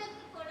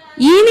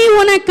இனி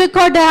உனக்கு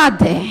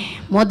கொடாது.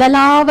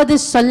 முதலாவது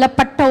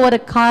சொல்லப்பட்ட ஒரு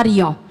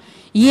காரியம்,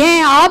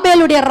 ஏன்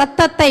ஆபேலுடைய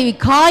ரத்தத்தை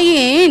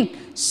காயின்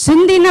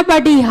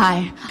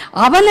சிந்தினபடியாய்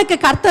அவனுக்கு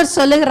கர்த்தர்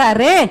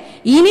சொல்லுகிறாரு,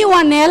 இனி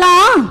உன்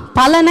நிலம்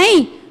பலனை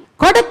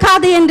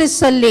கொடுக்காது என்று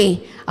சொல்லி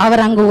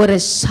அவர் அங்கு ஒரு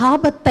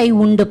சாபத்தை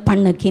உண்டு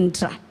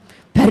பண்ணுகின்றார்.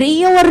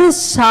 பெரிய ஒரு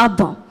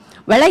சாபம்.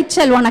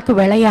 விளைச்சல் உனக்கு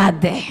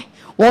விளையாது,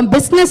 உன்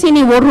பிசினஸ்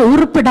இனி ஒரு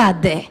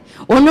உருப்பிடாது,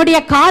 உன்னுடைய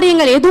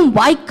காரியங்கள் எதுவும்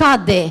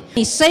வாய்க்காது,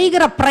 நீ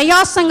செய்கிற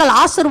பிரயாசங்கள்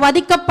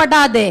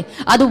ஆசீர்வதிக்கப்படாது,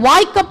 அது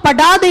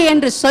வாய்க்கப்படாது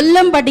என்று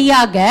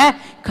சொல்லும்படியாக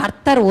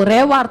கர்த்தர்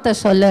ஒரே வார்த்தை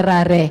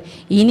சொல்லுறாரு,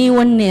 இனி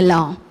உன்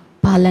நிலம்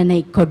பலனை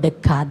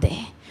கொடுக்காதே,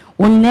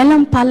 உன்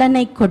நிலம்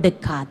பலனை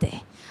கொடுக்காதே.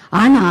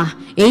 ஆனா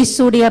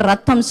இயேசுடைய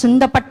ரத்தம்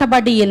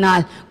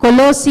சிந்தப்பட்டபடியினால்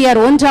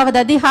கொலோசியர்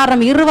 1வது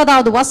அதிகாரம்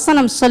 20வது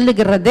வசனம்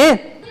சொல்லுகிறது,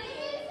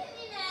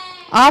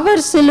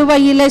 அவர்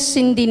சிலுவையிலே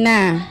சிந்தின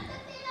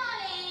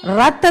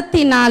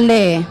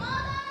ரத்தத்தினாலே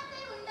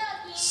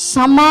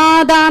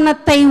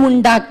சமாதானத்தை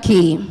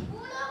உண்டாக்கி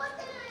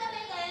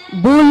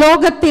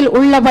பூலோகத்தில்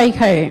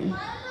உள்ளவைகள்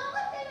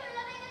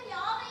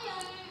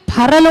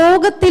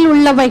பரலோகத்தில்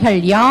உள்ளவைகள்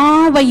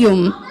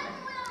யாவையும்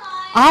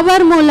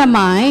அவர்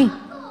மூலமாய்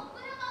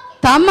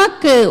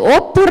தமக்கு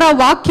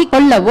ஒப்புரவாக்கிக்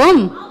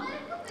கொள்ளவும்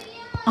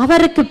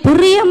அவருக்கு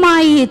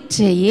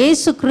பிரியமாயிற்று.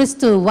 இயேசு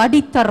கிறிஸ்து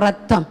வடித்த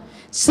ரத்தம்,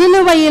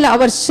 சிலுவையில்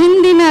அவர்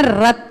சிந்தின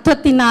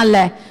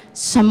ரத்தத்தினால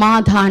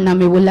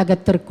சமாதானம்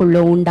உலகத்திற்குள்ள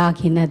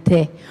உண்டாகினது.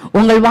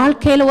 உங்கள்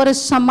வாழ்க்கையில் ஒரு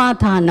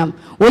சமாதானம்,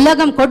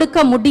 உலகம்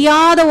கொடுக்க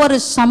முடியாத ஒரு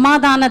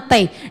சமாதானத்தை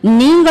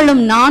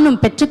நீங்களும் நானும்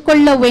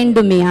பெற்றுக்கொள்ள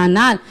வேண்டுமே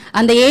ஆனால்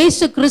அந்த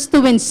இயேசு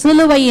கிறிஸ்துவின்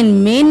சிலுவையின்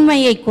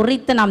மேன்மையை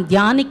குறித்து நாம்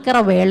தியானிக்கிற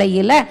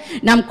வேளையில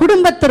நம்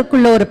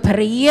குடும்பத்திற்குள்ள ஒரு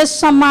பெரிய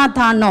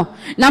சமாதானம்,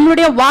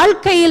 நம்முடைய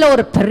வாழ்க்கையில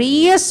ஒரு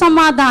பெரிய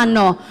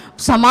சமாதானம்,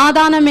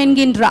 சமாதானம்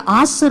என்கின்ற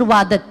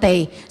ஆசீர்வாதத்தை,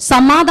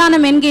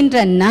 சமாதானம்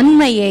என்கின்ற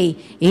நன்மையை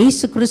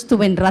இயேசு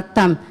கிறிஸ்துவின்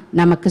ரத்தம்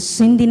நமக்கு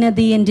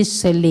சிந்தினது என்று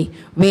சொல்லி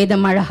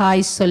வேதம்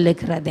அழகாய்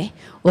சொல்லுகிறதே.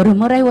 ஒரு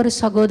முறை ஒரு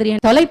சகோதரி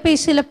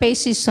தொலைபேசியில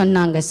பேசி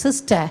சொன்னாங்க,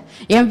 சிஸ்டர்,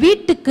 என்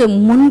வீட்டுக்கு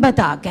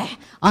முன்பதாக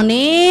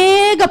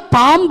அநேக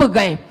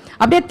பாம்புகள்,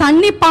 அப்படியே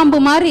தண்ணி பாம்பு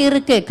மாதிரி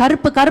இருக்கு,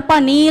 கருப்பு கருப்பா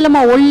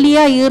நீளமா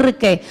ஒல்லியா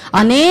இருக்கு,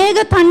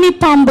 அநேக தண்ணி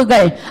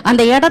பாம்புகள்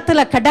அந்த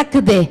இடத்துல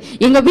கிடக்குது.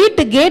 எங்க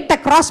வீட்டு கேட்டை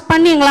கிராஸ்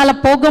பண்ணி எங்களால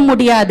போக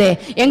முடியாது,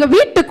 எங்க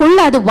வீட்டுக்குள்ள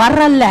அது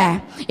வரல,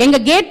 எங்க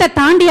கேட்டை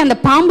தாண்டி அந்த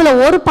பாம்புல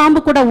ஒரு பாம்பு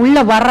கூட உள்ள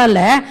வரல,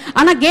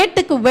 ஆனா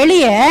கேட்டுக்கு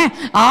வெளியே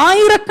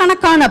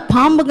ஆயிரக்கணக்கான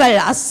பாம்புகள்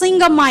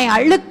அசிங்கமாய்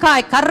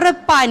அழுக்காய்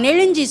கருப்பாய்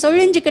நெழிஞ்சி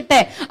சொழிஞ்சுக்கிட்டு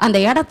அந்த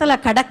இடத்துல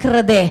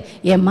கிடக்கிறது.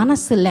 என்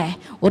மனசுல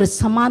ஒரு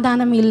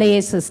சமாதானம்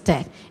இல்லையே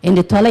சிஸ்டர்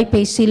என்று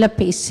தொலைபேசியில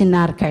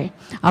பேசினார்கள்.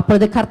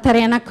 அப்பொழுது கர்த்தர்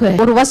எனக்கு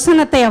ஒரு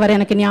வசனத்தை அவர்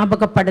எனக்கு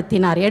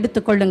ஞாபகப்படுத்தினார்.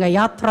 எடுத்துக்கொள்ளுங்க,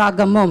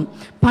 யாத்ராகமம்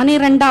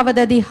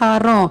 12வது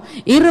அதிகாரம்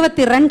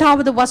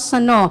 22வது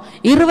வசனம்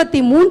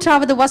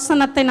 23வது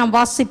வசனத்தை நாம்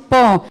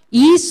வாசிப்போம்.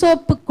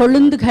 ஈசோப்பு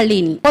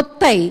கொழுந்துகளின்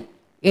பொத்தை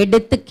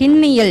எடுத்து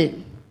கிண்ணியில்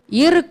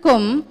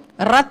இருக்கும்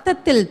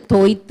இரத்தத்தில்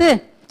தோய்த்து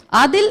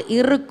அதில்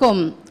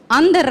இருக்கும்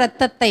அந்த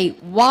இரத்தத்தை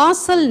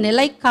வாசல்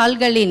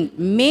நிலைக்கால்களின்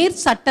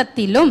மேற்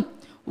சட்டத்திலும்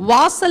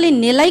வாசலின்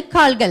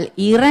நிலைக்கால்கள்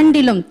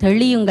இரண்டிலும்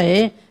தெளியுங்கள்,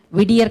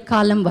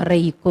 விடியற்காலம்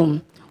வரைக்கும்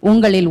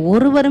உங்களில்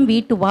ஒருவரும்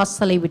வீட்டு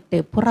வாசலை விட்டு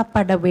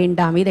புறப்பட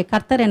வேண்டாம். இதை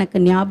கர்த்தர் எனக்கு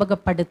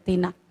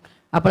ஞாபகப்படுத்தினார்.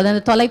 அப்பொழுது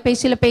அந்த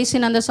தொலைபேசியில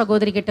பேசின அந்த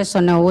சகோதரி கிட்ட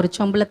சொன்ன, ஒரு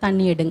சொம்புல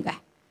தண்ணி எடுங்க,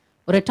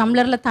 ஒரு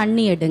டம்ளர்ல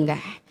தண்ணி எடுங்க,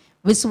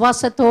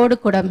 விசுவாசத்தோடு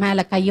கூட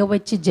மேல கைய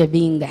வச்சு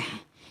ஜெபியுங்க.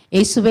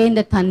 இயேசுவே,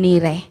 இந்த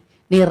தண்ணீரை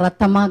நீ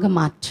ரத்தமாக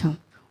மாற்றும்,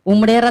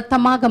 உம்முடைய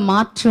ரத்தமாக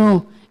மாற்றும்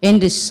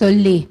என்று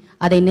சொல்லி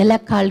அதை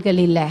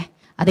நிலக்கால்களில,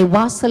 அதை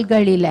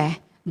வாசல்களில,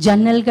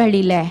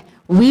 ஜன்னல்களில,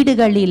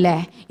 வீடுகளில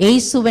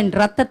இயேசுவின்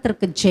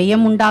ரத்தத்திற்கு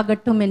ஜெயம்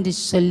உண்டாகட்டும் என்று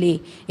சொல்லி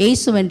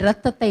இயேசுவின்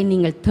ரத்தத்தை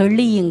நீங்கள்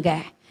தெளியுங்க.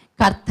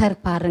 கர்த்தர்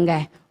பாருங்க,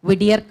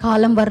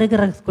 விடியற்காலம்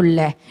வருகிறதுக்குள்ள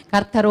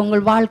கர்த்தர்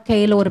உங்கள்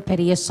வாழ்க்கையில் ஒரு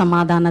பெரிய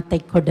சமாதானத்தை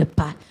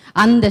கொடுப்பார்.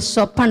 அந்த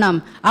சொப்பனம்,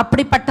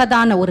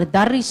 அப்படிப்பட்டதான ஒரு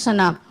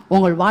தரிசனம்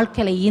உங்கள்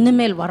வாழ்க்கையில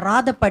இனிமேல்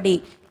வராதபடி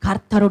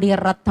கர்த்தருடைய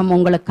ரத்தம்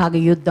உங்களுக்காக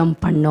யுத்தம்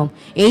பண்ணும்.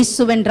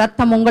 இயேசுவின்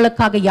ரத்தம்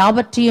உங்களுக்காக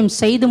யாவற்றையும்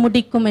செய்து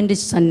முடிக்கும் என்று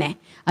சொன்னேன்.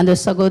 அந்த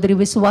சகோதரி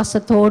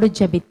விசுவாசத்தோடு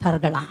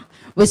ஜெபித்தார்களாம்,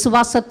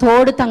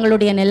 விசுவாசத்தோடு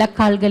தங்களுடைய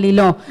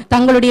நிலக்கால்களிலும்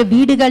தங்களுடைய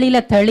வீடுகளில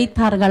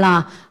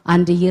தெளித்தார்களாம்.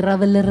 அன்று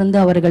இரவிலிருந்து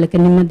அவர்களுக்கு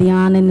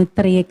நிம்மதியான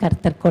நித்திரையை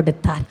கர்த்தர்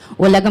கொடுத்தார்.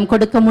 உலகம்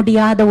கொடுக்க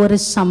முடியாத ஒரு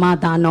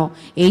சமாதானம்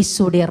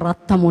இயேசுடைய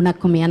ரத்தம்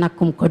உனக்கும்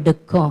எனக்கும்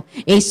கொடுக்கும்.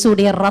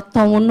 இயேசுடைய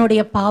ரத்தம்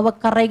உன்னுடைய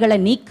பாவக்கரைகளை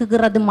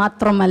நீக்குகிறது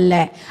மாத்திரமல்ல,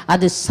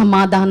 அது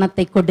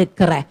சமாதானத்தை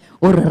கொடுக்கிற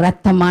ஒரு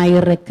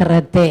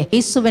ரத்தமாயிருக்கிறது.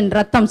 இயேசுவின்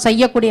ரத்தம்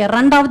செய்யக்கூடிய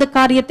இரண்டாவது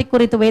காரியத்தை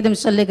குறித்து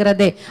வேதம்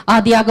சொல்லுகிறது.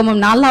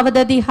 ஆதியாகமம்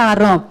 4வது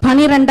அதிகாரம்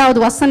 12வது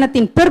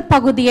வசனத்தின்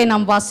பிற்பகுதியை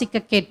நாம்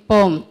வாசிக்க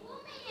கேட்போம்.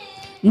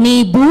 நீ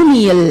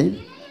பூமியில்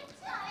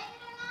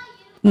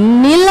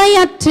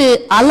நிலையற்று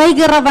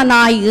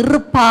அலைகிறவனாய்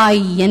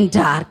இருப்பாய்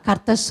என்றார்.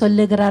 கர்த்தர்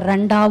சொல்லுகிற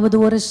இரண்டாவது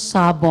ஒரு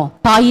சாபம்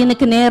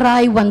காயினுக்கு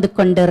நேராய் வந்து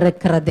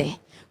கொண்டிருக்கிறது.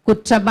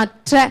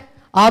 குற்றமற்ற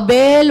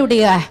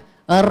ஆபேலுடைய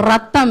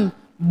ரத்தம்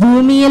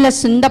பூமியில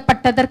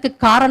சிந்தப்பட்டதற்கு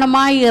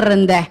காரணமாய்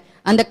இருந்த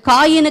அந்த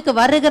காயினுக்கு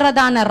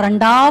வருகிறதான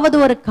இரண்டாவது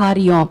ஒரு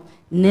காரியம்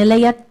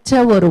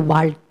நிலையற்ற ஒரு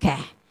வாழ்க்கை,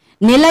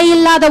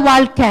 நிலையில்லாத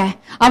வாழ்க்கை.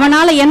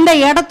 அவனால எந்த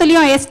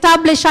இடத்துலயும்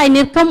எஸ்டாப்ளிஷ் ஆகி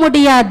நிற்க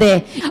முடியாது.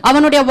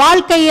 அவனுடைய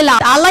வாழ்க்கையில்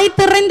அலை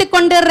திரைந்து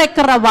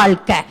கொண்டிருக்கிற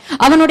வாழ்க்கை,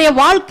 அவனுடைய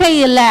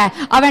வாழ்க்கையில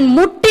அவன்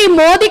முட்டி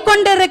மோதி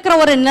கொண்டிருக்கிற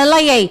ஒரு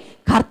நிலையை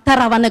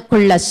கர்த்தர்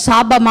அவனுக்குள்ள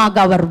சாபமாக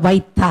அவர்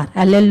வைத்தார்.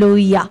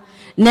 அல்லேலூயா.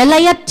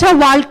 நிலையற்ற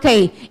வாழ்க்கை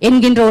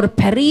என்கின்ற ஒரு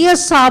பெரிய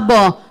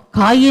சாபம்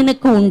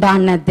காயினுக்கு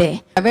உண்டானது.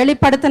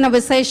 வெளிப்படுத்தின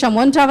விசேஷம்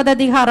 1வது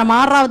அதிகாரம்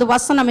 6வது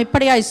வசனம்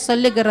இப்படியாய்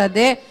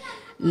சொல்லுகிறது.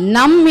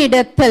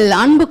 நம்மிடத்தில்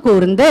அன்பு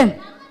கூர்ந்து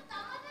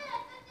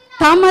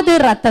தமது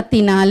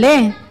இரத்தத்தினாலே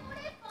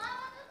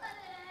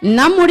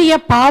நம்முடைய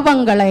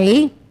பாவங்களை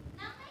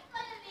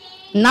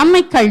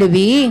நம்மை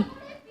கழுவி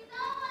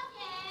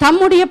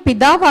தம்முடைய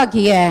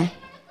பிதாவாகிய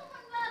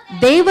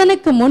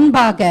தேவனுக்கு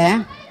முன்பாக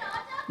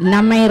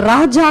நம்மை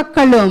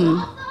ராஜாக்களும்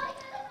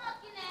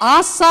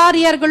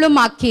ஆசாரியர்களும்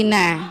ஆக்கின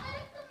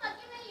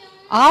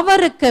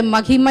அவருக்கு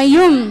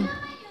மகிமையும்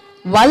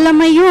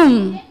வல்லமையும்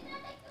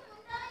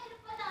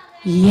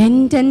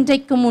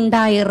என்றென்றைக்கும்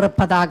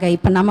உண்டாயிருப்பதாக.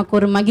 இப்ப நமக்கு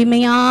ஒரு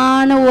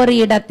மகிமையான ஒரு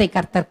இடத்தை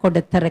கர்த்தர்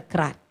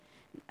கொடுத்திருக்கிறார்.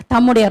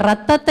 தம்முடைய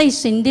ரத்தத்தை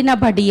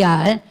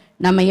சிந்தினபடியால்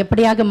நம்ம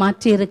எப்படியாக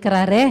மாற்றி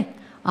இருக்கிறாரு?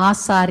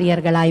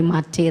 ஆசாரியர்களாய்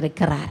மாற்றி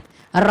இருக்கிறார்.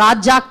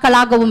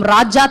 ராஜாக்களாகவும்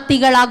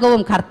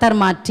ராஜாத்திகளாகவும் கர்த்தர்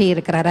மாற்றி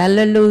இருக்கிறார்.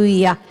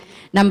 அல்லேலூயா.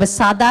 நம்ம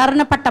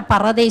சாதாரணப்பட்ட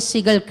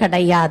பரதேசிகள்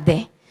கிடையாது.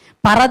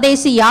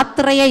 பரதேசி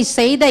யாத்திரையை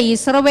செய்த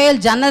இஸ்ரவேல்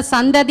ஜன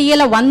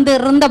சந்ததியில வந்து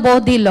இருந்த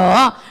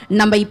போதிலும்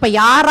நம்ம இப்ப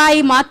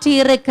யாராய் மாற்றி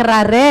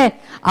இருக்கிறாரு?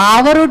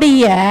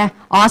 அவருடைய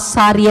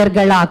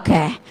ஆசாரியர்களாக,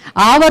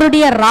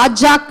 அவருடைய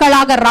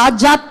ராஜாக்களாக,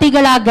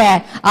 ராஜாத்திகளாக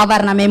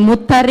அவர் நம்மை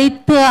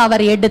முத்தரித்து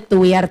அவர் எடுத்து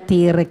உயர்த்தி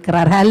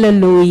இருக்கிறார்.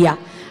 அல்லேலூயா.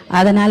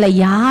 அதனால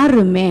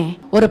யாருமே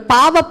ஒரு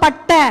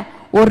பாவப்பட்ட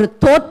ஒரு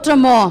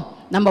தோற்றமோ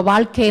நம்ம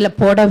வாழ்க்கையில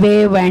போடவே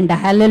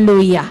வேண்டாம்.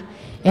 அல்லேலூயா.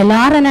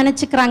 எல்லாரும்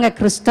நினைச்சுக்கிறாங்க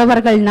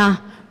கிறிஸ்தவர்கள்னா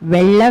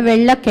வெள்ளை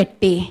வெள்ளை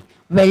கெட்டி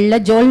வெள்ளை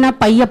ஜோல்னா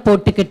பைய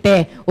போட்டுக்கிட்டு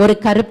ஒரு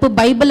கருப்பு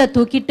பைபிளை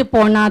தூக்கிட்டு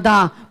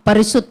போனாதான்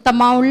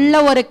பரிசுத்தமா உள்ள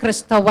ஒரு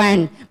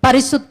கிறிஸ்தவன்,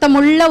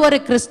 பரிசுத்தமுள்ள ஒரு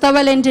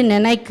கிறிஸ்தவன் என்று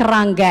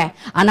நினைக்கிறாங்க.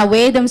 ஆனா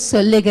வேதம்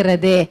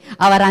சொல்லுகிறது,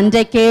 அவர்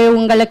அன்றைக்கே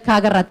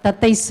உங்களுக்காக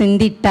ரத்தத்தை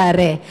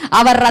சிந்திட்டாரு.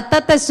 அவர்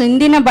ரத்தத்தை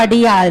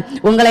சிந்தினபடியால்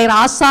உங்களை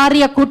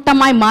ஆசாரிய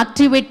கூட்டமாய்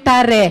மாற்றி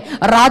விட்டாரு,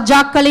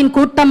 ராஜாக்களின்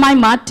கூட்டமாய்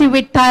மாற்றி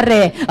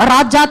விட்டாரு,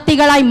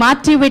 ராஜாத்திகளாய்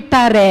மாற்றி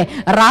விட்டாரு.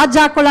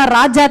 ராஜாக்களோ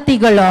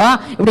ராஜாத்திகளோ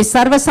இப்படி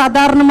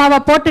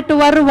சர்வசாதாரணமாவ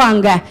போட்டுட்டு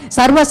வருவாங்க,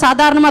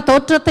 சர்வசாதாரணமா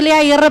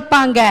தோற்றத்திலேயே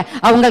இருப்பாங்க.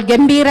 அவங்க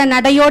கம்பீர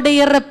நடையோடு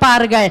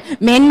இருப்பார்கள்,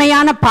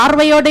 மேன்மையான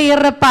பார்வையோடு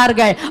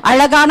இருப்பார்கள்,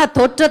 அழகான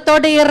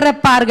தோற்றத்தோடு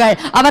இருப்பார்கள்.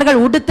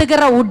 அவர்கள்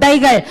உடுத்துகிற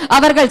உடைகள்,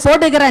 அவர்கள்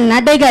போடுகிற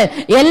நடைகள்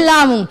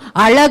எல்லாம்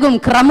அழகும்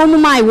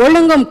கிரமமுமாய்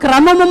ஒழுங்கும்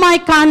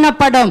கிரமமுமாய்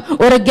காணப்படும்.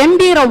 ஒரு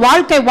கம்பீர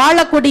வாழ்க்கை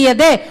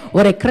வாழக்கூடியது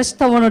ஒரு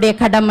கிறிஸ்தவனுடைய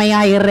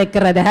கடமையாய்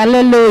இருக்கிறது.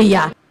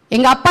 ஹல்லேலூயா.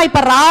 எங்க அப்பா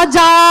இப்ப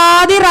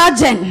ராஜாதி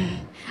ராஜன்,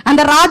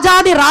 அந்த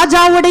ராஜாதி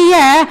ராஜாவுடைய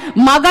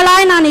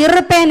மகளாய் நான்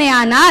இருப்பேனே,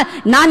 ஆனால்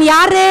நான்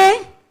யாரு?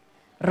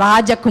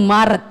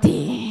 ராஜகுமாரத்தி.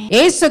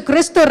 இயேசு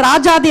கிறிஸ்து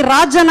ராஜாதி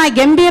ராஜனாய்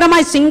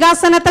கம்பீரமாய்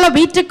சிங்காசனத்துல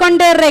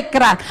வீற்றுக்கொண்டே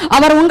இருக்கிறார்.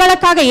 அவர்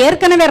உங்களுக்காக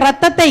ஏற்கனவே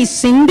ரத்தத்தை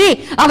சிந்தி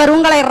அவர்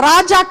உங்களை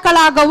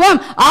ராஜாக்களாகவும்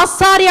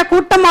ஆசாரிய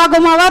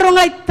கூட்டமாகவும் அவர்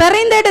உங்களை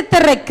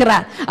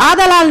தெரிந்தெடுத்திருக்கிறார்.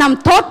 ஆதலால் நம்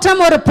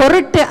தோற்றம் ஒரு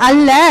பொருட்டு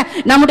அல்ல,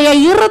 நம்முடைய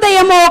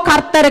இருதயமோ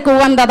கர்த்தருக்கு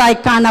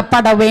உகந்ததாய்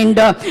காணப்பட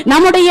வேண்டும்.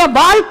 நம்முடைய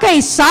வாழ்க்கை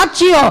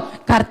சாட்சியோ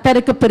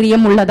கர்த்தருக்கு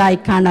பிரியம்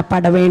உள்ளதாய்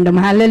காணப்பட வேண்டும்.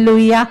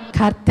 ஹல்லேலூயா.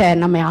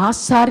 கர்த்தர் நம்மை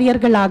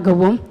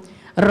ஆசாரியர்களாகவும்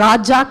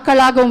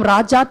ராஜாக்களாகவும்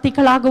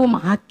ராஜாத்திகளாகவும்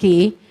ஆக்கி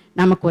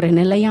நமக்கு ஒரு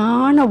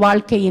நிலையான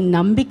வாழ்க்கையின்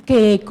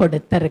நம்பிக்கையை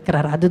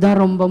கொடுத்திருக்கிறார். அதுதான்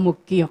ரொம்ப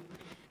முக்கியம்.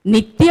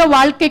 நித்திய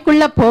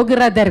வாழ்க்கைக்குள்ள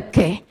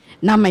போகிறதற்கு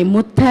நம்மை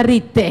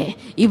முத்தரித்து,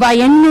 இவ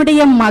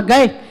என்னுடைய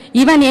மகள்,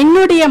 இவன்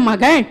என்னுடைய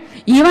மகள்,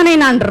 இவனை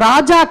நான்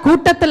ராஜா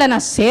கூட்டத்துல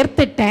நான்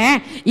சேர்த்துட்டேன்,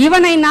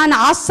 இவனை நான்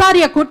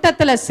ஆசாரிய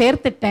கூட்டத்துல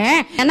சேர்த்துட்டேன்,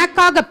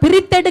 எனக்காக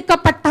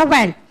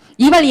பிரித்தெடுக்கப்பட்டவள்,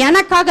 இவள்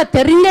எனக்காக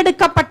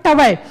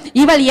தெரிந்தெடுக்கப்பட்டவள்,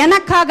 இவள்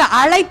எனக்காக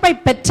அழைப்பை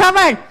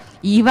பெற்றவள்,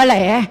 இவளை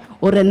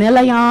ஒரு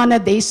நிலையான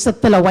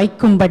தேசத்துல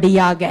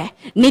வைக்கும்படியாக,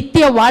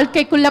 நித்திய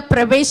வாழ்க்கைக்குள்ள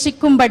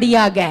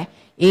பிரவேசிக்கும்படியாக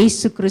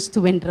இயேசு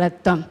கிறிஸ்துவின்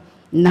ரத்தம்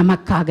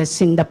நமக்காக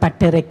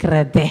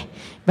சிந்தப்பட்டிருக்கிறது.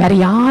 வேற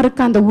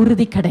யாருக்கும் அந்த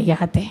உறுதி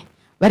கிடையாது,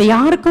 வேற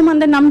யாருக்கும்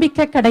அந்த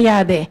நம்பிக்கை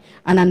கிடையாது.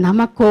 ஆனா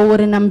நமக்கோ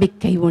ஒரு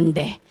நம்பிக்கை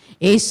உண்டு.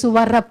 இயேசு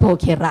வர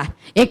போகிறார்,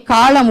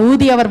 எக்காலம்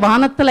ஊதி அவர்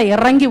வானத்துல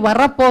இறங்கி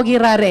வர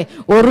போகிறாரு.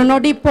 ஒரு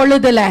நொடி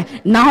பொழுதுல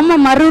நாம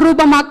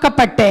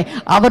மறுரூபமாக்கப்பட்டு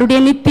அவருடைய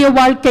நித்திய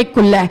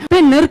வாழ்க்கைக்குள்ள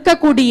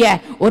நிற்கக்கூடிய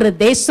ஒரு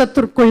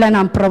தேசத்திற்குள்ள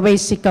நாம்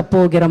பிரவேசிக்க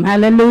போகிறோம்.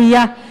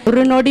 ஹல்லேலூயா.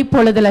 ஒரு நொடி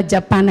பொழுதுல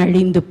ஜப்பான்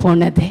அழிந்து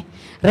போனது,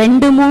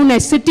 2-3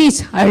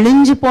 சிட்டிஸ்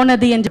அழிஞ்சு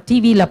போனது என்று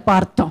டிவியில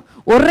பார்த்தோம்.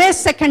 ஒரே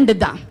செகண்ட்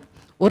தான்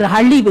ஒரு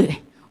அழிவு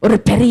ஒரு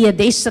பெரிய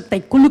தேசத்தை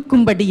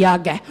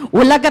குலுக்கும்படியாக,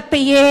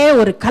 உலகத்தையே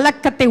ஒரு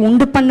கலக்கத்தை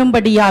உண்டு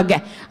பண்ணும்படியாக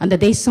அந்த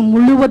தேசம்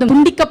முழுவதும்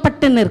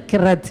துண்டிக்கப்பட்டு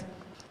நிற்கிறது.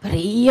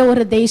 பெரிய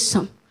ஒரு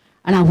தேசம்.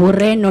 ஆனா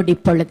ஒரே நொடி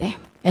பொழுது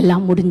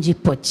எல்லாம் முடிஞ்சு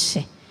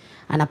போச்சு.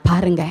 ஆனா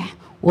பாருங்க,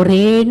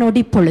 ஒரே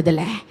நொடி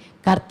பொழுதுல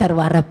கர்த்தர்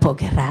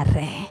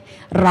வரப்போகிறாரு.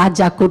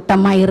 ராஜா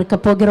கூட்டமா இருக்க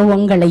போகிற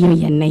உங்களையும்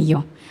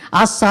என்னையும்,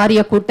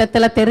 ஆசாரிய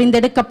கூட்டத்துல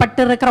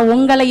தெரிந்தெடுக்கப்பட்டிருக்கிற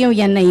உங்களையும்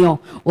என்னையும்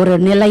ஒரு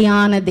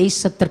நிலையான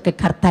தேசத்திற்கு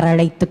கர்த்தர்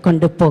அழைத்து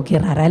கொண்டு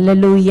போகிறார்.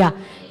 அல்லேலூயா.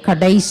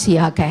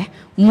 கடைசியாக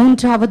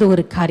மூன்றாவது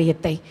ஒரு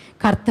காரியத்தை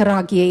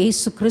கர்த்தராகிய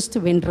இயேசு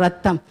கிறிஸ்துவின்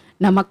ரத்தம்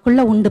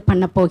நமக்குள்ள உண்டு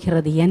பண்ண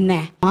போகிறது. என்ன?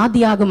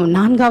 ஆதியாகமம்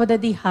 4வது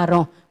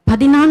அதிகாரம்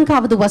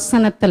 14வது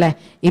வசனத்துல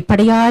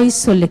இப்படியாய்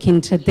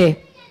சொல்லுகின்றது,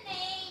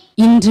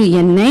 இன்று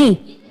என்னை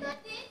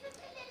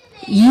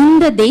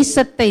இந்த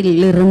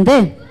தேசத்திலிருந்து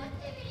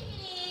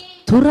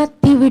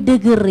துரத்தி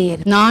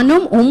விடுகிறீர்,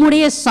 நானும்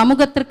உம்முடைய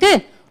சமூகத்திற்கு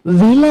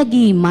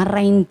விலகி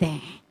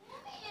மறைந்தேன்,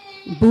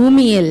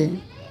 பூமியில்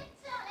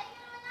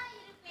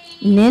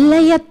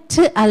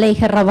நிலையற்று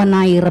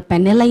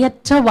அலைகிறவனாயிருப்பேன்.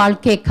 நிலையற்ற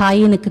வாழ்க்கை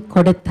காயினுக்கு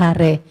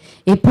கொடுத்தாரு.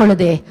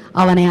 இப்பொழுது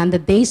அவனை அந்த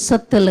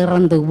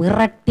தேசத்திலிருந்து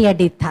விரட்டி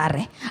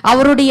அடித்தாரு.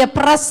 அவருடைய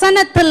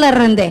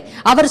பிரசன்னத்திலிருந்து,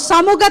 அவர்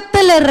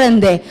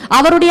சமூகத்திலிருந்து,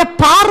 அவருடைய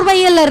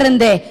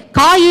பார்வையிலிருந்து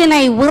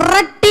காயினை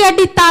விரட்டி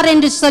அடித்தார்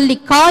என்று சொல்லி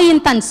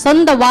காயின் தன்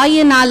சொந்த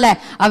வாயினால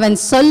அவன்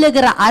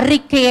சொல்லுகிற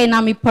அறிக்கையை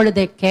நாம்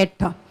இப்பொழுது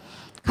கேட்டோம்.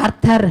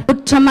 கர்த்தர்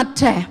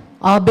குற்றமற்ற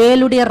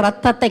ஆபேலுடைய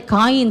ரத்தத்தை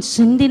காயின்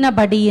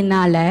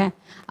சிந்தினபடியினால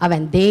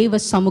அவன் தேவ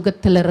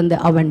சமூகத்திலிருந்து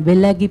அவன்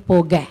விலகி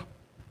போக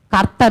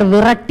கர்த்தர்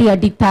விரட்டி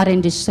அடித்தார்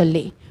என்று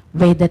சொல்லி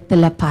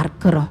வேதத்தில்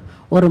பார்க்கிறோம்.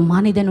 ஒரு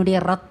மனிதனுடைய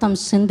ரத்தம்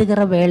சிந்துகிற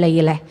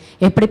வேளையில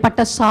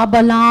எப்படிப்பட்ட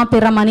சாபலாம்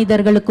பிற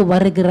மனிதர்களுக்கு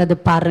வருகிறது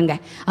பாருங்க.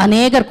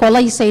 அநேகர்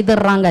கொலை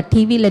செய்துடுறாங்க.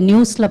 டிவியில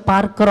நியூஸ்ல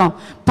பார்க்கிறோம்.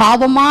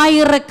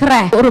 பாவமாயிருக்கிற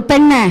ஒரு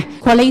பெண்ணை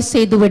கொலை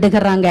செய்து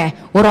விடுகிறாங்க.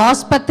 ஒரு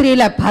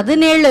ஆஸ்பத்திரியில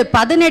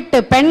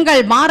 17-18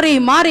 பெண்கள் மாறி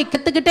மாறி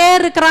கத்துக்கிட்டே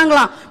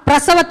இருக்கிறாங்களாம்.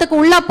 பிரசவத்துக்கு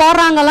உள்ள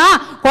போறாங்களாம்.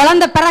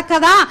 குழந்தை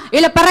பிறக்கதா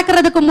இல்ல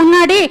பிறக்கிறதுக்கு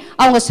முன்னாடி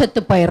அவங்க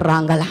செத்து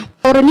போயிடுறாங்களாம்.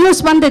 ஒரு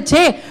நியூஸ்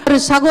வந்துச்சு. ஒரு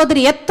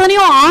சகோதரி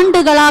எத்தனையோ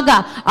ஆண்டுகளாக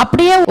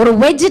அப்படியே ஒரு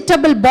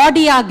வெஜிடபிள்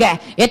பாடியாக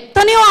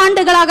எத்தனையோ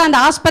ஆண்டுகளாக அந்த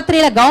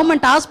ஆஸ்பத்திரியில,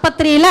 கவர்மெண்ட்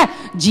ஆஸ்பத்திரியில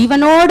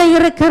ஜீவனோடு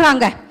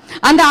இருக்கிறாங்க.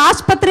 அந்த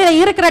ஆஸ்பத்திரியில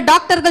இருக்கிற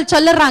டாக்டர்கள்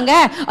சொல்லுறாங்க,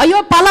 ஐயோ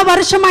பல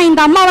வருஷமா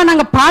இந்த அம்மாவை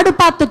நாங்க பாடு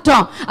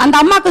பார்த்துட்டோம். அந்த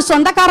அம்மாக்கு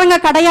சொந்தக்காரங்க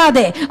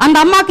கிடையாது, அந்த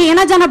அம்மாக்கு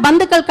இனஜன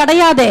பந்துக்கள்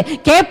கிடையாது,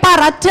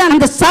 கேப்பாரற்ற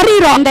அந்த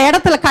சரீரம் அந்த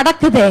இடத்துல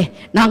கிடக்குது.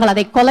 நாங்கள்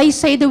அதை கொலை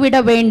செய்து விட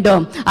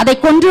வேண்டும், அதை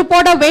கொன்று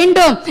போட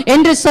வேண்டும்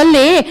என்று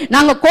சொல்லி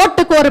நாங்க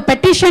கோர்ட்டுக்கு ஒரு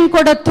பெட்டிஷன்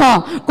கொடுத்தோம்.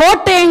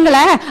 கோர்ட்டு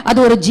எங்களை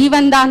அது ஒரு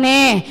ஜீவன் தானே,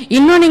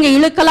 இன்னும் நீங்க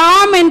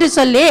இழுக்கலாம் என்று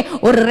சொல்லி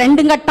ஒரு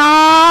 2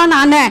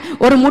 கட்டான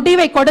ஒரு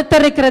முடிவை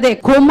கொடுத்திருக்கிறது.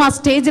 கோமா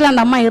ஸ்டேஜ்ல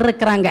அந்த அம்மா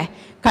இருக்கிறாங்க.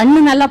 கண்ணு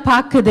நல்லா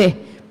பாக்குது,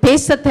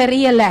 பேச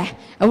தெரியல.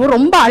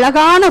 ரொம்ப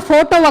அழகான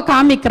போட்டோவை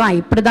காமிக்கிறான்.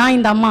 இப்படிதான்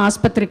இந்த அம்மா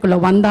ஆஸ்பத்திரிக்குள்ள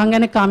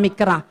வந்தாங்கன்னு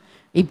காமிக்கிறான்.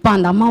 இப்ப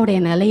அந்த அம்மாவுடைய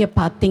நிலைய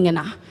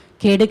பாத்தீங்கன்னா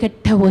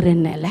கேடுகட்ட ஒரு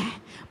நிலை.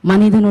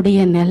 மனிதனுடைய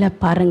நிலை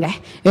பாருங்க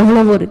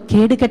எவ்வளவு ஒரு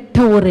கேடுகட்ட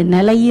ஒரு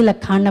நிலையில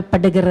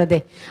காணப்படுகிறது.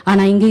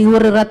 ஆனா இங்கே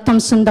ஒரு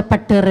ரத்தம்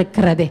சிந்தப்பட்டு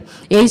இருக்கிறது.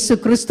 இயேசு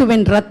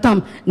கிறிஸ்துவின் ரத்தம்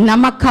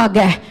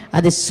நமக்காக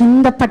அது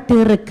சிந்தப்பட்டு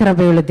இருக்கிற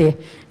பொழுது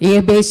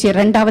எபேசியர்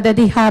 2வது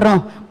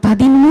அதிகாரம்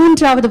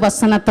 13வது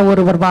வசனத்தை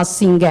ஒருவர்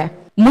வாசிங்க.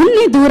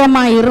 முன்னே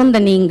தூரமாய் இருந்த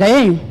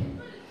நீங்கள்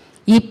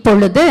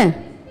இப்பொழுது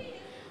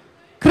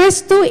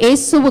கிறிஸ்து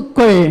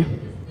இயேசுவுக்குள்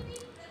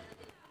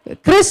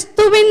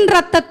கிறிஸ்துவின்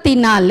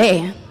ரத்தத்தினாலே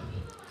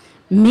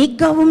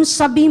மிகவும்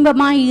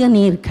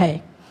சமீபமாயினீர்கள்.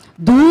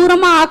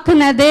 தூரமா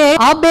ஆக்குனதே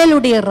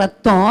ஆபேலுடைய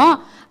ரத்தம்.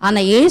 ஆனா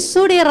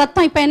இயேசுடைய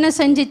ரத்தம் இப்ப என்ன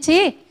செஞ்சிச்சு?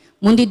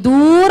 முந்தி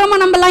தூரமா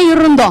நம்மலாம்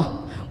இருந்தோம்,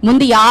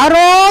 முந்தி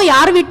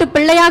யார் வீட்டு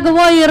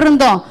பிள்ளையாகவோ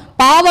இருந்தோம்,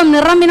 பாவம்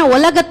நிரம்பின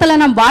உலகத்துல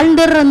நாம்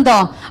வாழ்ந்து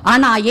இருந்தோம்.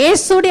 ஆனா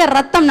இயேசுடைய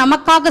ரத்தம்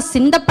நமக்காக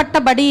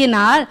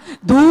சிந்தப்பட்டபடியினால்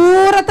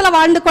தூரத்துல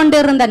வாழ்ந்து கொண்டு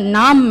இருந்த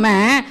நாம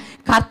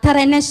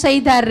கர்த்தர் என்ன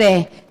செய்தாரு?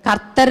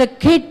 கர்த்தர்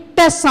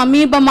கிட்ட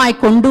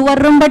சமீபமாய் கொண்டு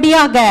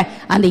வரும்படியாக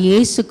அந்த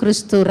இயேசு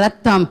கிறிஸ்து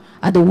ரத்தம்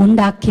அது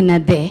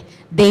உண்டாக்கினது.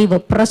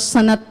 தெய்வ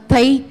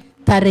பிரசன்னத்தை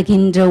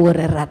தருகின்ற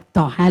ஒரு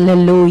ரத்தம்.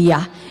 ஹல்லேலூயா.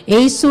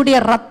 இயேசுடைய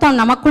ரத்தம்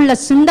நமக்குள்ள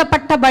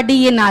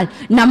சிந்தப்பட்டபடியினால்,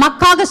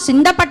 நமக்காக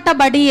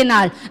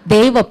சிந்தப்பட்டபடியினால்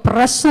தெய்வ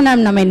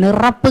பிரசன்னம் நம்மை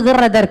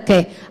நிரப்புகிறதற்கு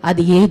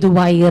அது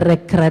ஏதுவாய்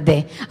இருக்கிறது.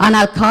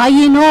 ஆனால்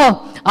காயினோ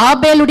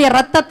ஆபேலுடைய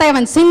ரத்தத்தை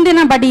அவன்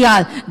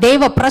சிந்தினபடியால்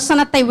தேவ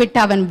பிரசனத்தை விட்டு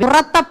அவன்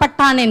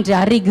விரட்டப்பட்டான் என்று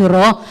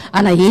அறிகிறோம்.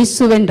 ஆனால்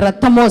இயேசுவின்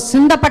ரத்தமோ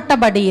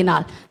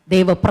சிந்தப்பட்டபடியினால்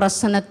தேவ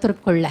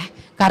பிரசனத்திற்குள்ள,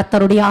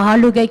 கர்த்தருடைய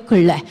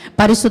ஆளுகைக்குள்ள,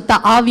 பரிசுத்த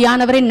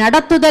ஆவியானவரின்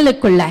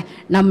நடத்துதலுக்குள்ள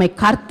நம்மை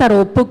கர்த்தர்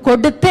ஒப்பு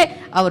கொடுத்து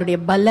அவருடைய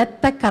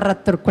பலத்த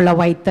கரத்திற்குள்ள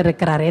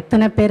வைத்திருக்கிறார்.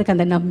 எத்தனை பேருக்கு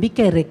அந்த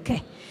நம்பிக்கை இருக்கு?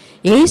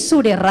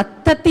 இயேசுடைய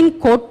ரத்தத்தின்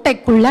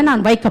கோட்டைக்குள்ள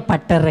நான்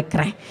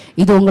வைக்கப்பட்டிருக்கிறேன்.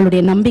 இது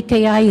உங்களுடைய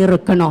நம்பிக்கையாய்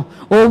இருக்கணும்.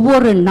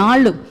 ஒவ்வொரு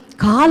நாளும்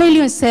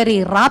காலையிலும் சரி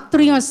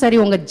ராத்திரியும் சரி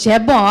உங்க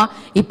ஜெபம்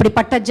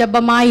இப்படிப்பட்ட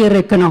ஜெபமாய்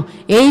இருக்கணும்.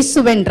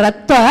 இயேசுவின்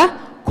ரத்த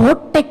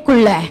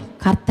கோட்டைக்குள்ள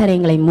கர்த்தர்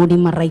எங்களை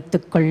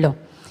மூடிமறைத்துக் கொள்ளும்.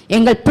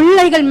 எங்கள்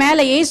பிள்ளைகள்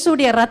மேல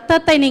இயேசுடைய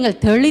ரத்தத்தை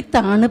நீங்கள் தெளித்து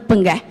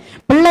அனுப்புங்க.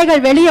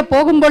 பிள்ளைகள் வெளியே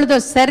போகும்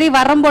பொழுதும் சரி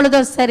வரும்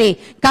பொழுதும் சரி,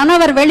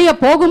 கணவர் வெளியே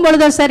போகும்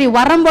பொழுதும் சரி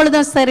வரும்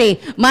பொழுதும் சரி,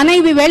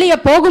 மனைவி வெளியே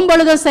போகும்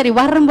பொழுதும் சரி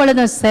வரும்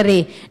பொழுதும் சரி,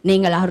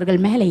 நீங்கள் அவர்கள்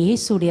மேல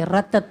இயேசுடைய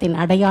ரத்தத்தின்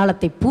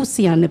அடையாளத்தை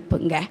பூசி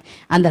அனுப்புங்க.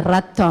 அந்த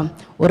ரத்தம்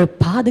ஒரு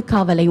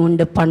பாதுகாவலை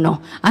உண்டு பண்ணும்.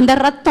 அந்த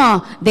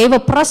ரத்தம்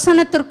தெய்வ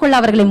பிரசன்னத்திற்குள்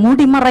அவர்களை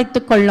மூடி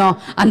மறைத்துக் கொள்ளும்.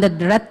 அந்த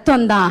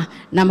ரத்தம் தான்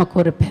நமக்கு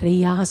ஒரு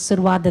பெரிய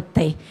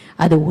ஆசீர்வாதத்தை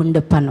அது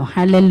உண்டு பண்ணும்.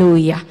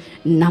 ஹல்லேலூயா.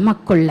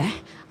 நமக்குள்ள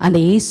அந்த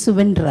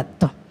இயேசுவின்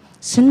ரத்தம்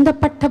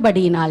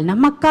சிந்தப்பட்டபடியினால்,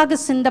 நமக்காக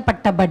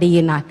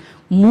சிந்தப்பட்டபடியினால்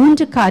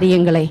 3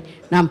 காரியங்களை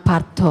நாம்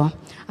பார்த்தோம்.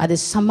 அது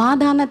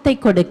சமாதானத்தை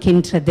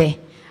கொடுக்கின்றது,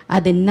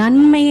 அது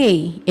நன்மையை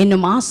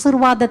என்னும்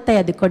ஆசீர்வாதத்தை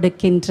அது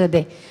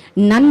கொடுக்கின்றது.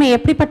 நன்மை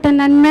எப்படிப்பட்ட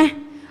நன்மை?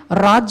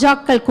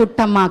 ராஜாக்கள்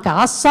கூட்டமாக,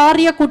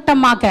 ஆசாரிய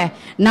கூட்டமாக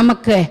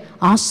நமக்கு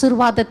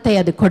ஆசீர்வாதத்தை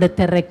அது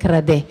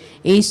கொடுத்திருக்கிறது.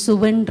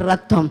 இயேசுவின்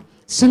ரத்தம்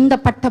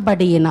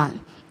சிந்தப்பட்டபடியினால்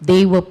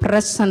தெய்வ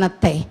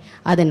பிரசன்னத்தை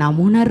அது நாம்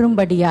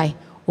உணரும்படியாய்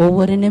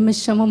ஒவ்வொரு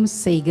நிமிஷமும்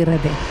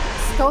செய்கிறது.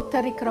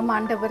 ஸ்தோத்தரிக்கிறோம்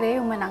ஆண்டவரே,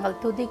 உம்மை நாங்கள்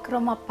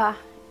துதிக்கிறோம் அப்பா.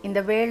 இந்த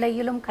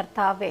வேளையிலும்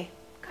கர்த்தாவே,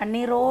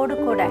 கண்ணீரோடு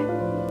கூட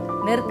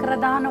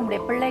நிற்கிறதான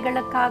உம்முடைய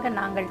பிள்ளைகளுக்காக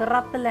நாங்கள்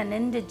திறப்பில்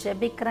நின்று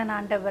ஜெபிக்கிறேன்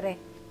ஆண்டவரே.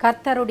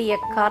 கர்த்தருடைய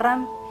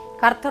கரம்,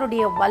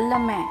 கர்த்தருடைய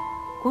வல்லமை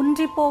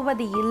குன்றி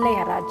போவது இல்லை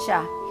ராஜா.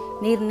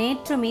 நீர்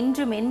நேற்றும்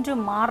இன்றும்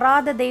என்றும்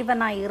மாறாத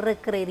தேவனாய்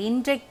இருக்கிறீர்.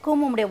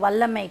 இன்றைக்கும் உம்முடைய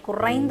வல்லமை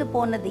குறைந்து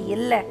போனது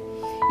இல்லை.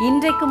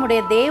 இன்றைக்கும்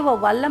உடைய தேவ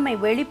வல்லமை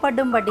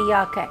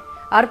வெளிப்படும்படியாக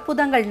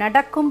அற்புதங்கள்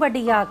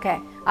நடக்கும்படியாக,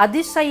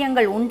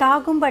 அதிசயங்கள்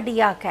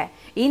உண்டாகும்படியாக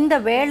இந்த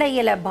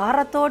வேளையில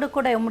பாரத்தோடு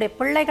கூட உம்முடைய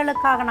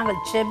பிள்ளைகளுக்காக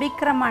நாங்கள்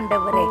ஜெபிக்கிறோம்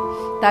ஆண்டவரே.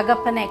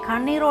 தகப்பனே,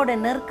 கண்ணீரோடு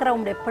நிற்கிற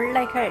உம்முடைய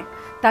பிள்ளைகள்,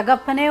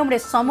 தகப்பனே,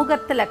 உம்முடைய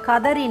சமூகத்துல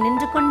கதறி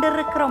நின்று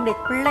கொண்டிருக்கிற உம்முடைய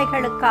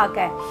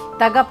பிள்ளைகளுக்காக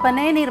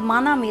தகப்பனே நீர்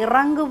மனம்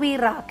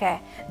இறங்குவீராக.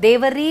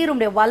 தேவரீர்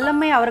உம்முடைய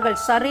வல்லமை அவர்கள்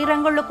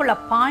சரீரங்களுக்குள்ள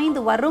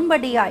பாய்ந்து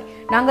வரும்படியாய்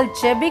நாங்கள்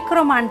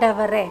ஜெபிக்கிறோம்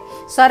ஆண்டவரே.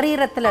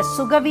 சரீரத்துல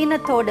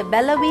சுகவீனத்தோடு,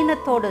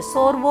 பலவீனத்தோடு,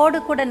 சோர்வோடு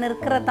கூட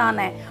நிற்கிறதான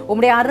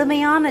உம்முடைய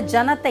அருமையான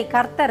ஜனத்தை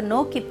கர்த்தர்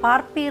நோக்கி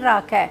பார்ப்பீராக.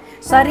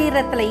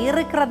 சரீரத்துல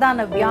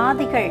இருக்கிறதான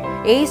வியாதிகள்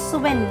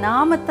இயேசுவின்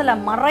நாமத்துல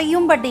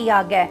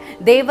மறையும்படியாக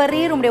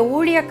தேவரீர் உம்முடைய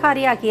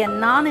ஊழியக்காரியாகிய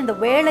நான் இந்த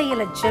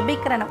வேளையில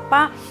ஜெபிக்கிறேன்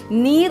அப்பா.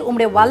 நீர்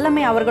உம்முடைய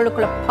வல்லமை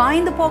அவர்களுக்குள்ள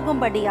பாய்ந்து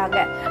போகும்படியாக,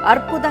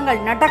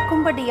 அற்புதங்கள்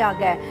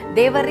நடக்கும்படியாக,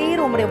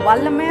 தேவரீர் உம்முடைய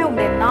வல்லமை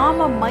உம்முடைய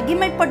நாம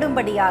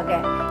மகிமைப்படும்படியாக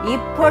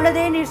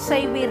இப்பொழுதே நீர்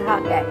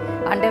செய்வீராக.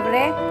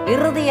 ஆண்டவரே,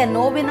 இருதய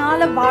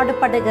நோவினால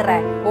பாடுபடுகிற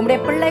உம்முடைய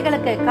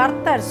பிள்ளைகளுக்கு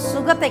கர்த்தர்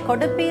சுகத்தை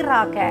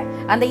கொடுப்பீராக.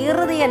 அந்த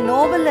இருதய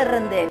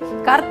நோவிலிருந்து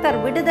கர்த்தர்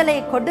விடுதலை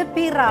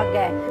கொடுப்பீராக.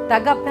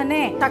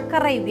 தகப்பனே,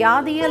 சக்கரை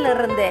வியாதியில்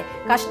இருந்து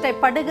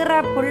கஷ்டப்படுகிற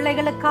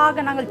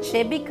பிள்ளைகளுக்காக நாங்கள்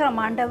ஜெபிக்கிறோம்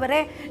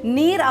ஆண்டவரே.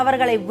 நீர்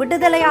அவர்களை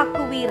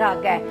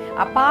விடுதலையாக்குவீராக.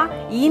 அப்பா,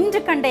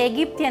 இன்று கண்ட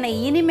எகிப்தியனை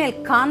இனிமேல்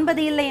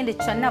காண்பது இல்லை என்று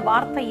சொன்ன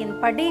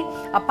வார்த்தையின்படி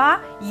அப்பா,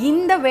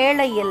 இந்த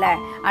வேளையில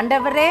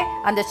ஆண்டவரே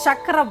அந்த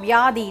சக்கர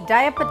வியாதி,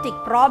 டயபெட்டிக்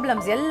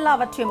ப்ராப்ளம்ஸ்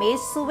எல்லாவற்றையும்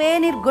இயேசுவே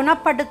நீர்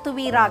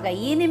குணப்படுத்துவீராக.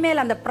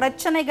 இனிமேல் அந்த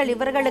பிரச்சனைகள்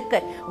இவர்களுக்கு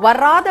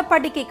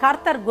வராதபடிக்கு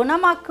கர்த்தர்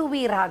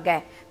குணமாக்குவீராக.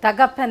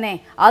 தகப்பனே,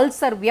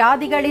 அல்சர்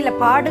வியாதிகளில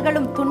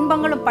பாடுகளும்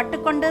துன்பங்களும் பட்டு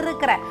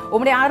கொண்டிருக்கிற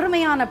உம்முடைய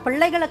அருமையான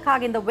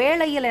பிள்ளைகளுக்காக இந்த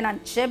வேளையில நான்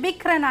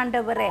ஜெபிக்கிறேன்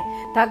ஆண்டவரே.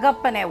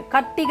 தகப்பனே,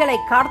 கட்டிகளை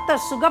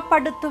கர்த்தர்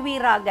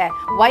சுகப்படுத்துவீராக.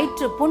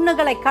 வயிற்று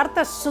புண்ணுகளை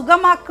கர்த்தர்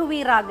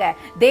சுகமாக்குவீராக.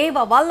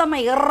 தேவ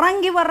வல்லமை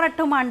இறங்கி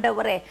வரட்டும்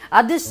ஆண்டவரே.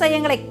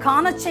 அதிசயங்களை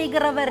காண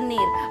செய்கிறவர்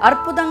நீர்,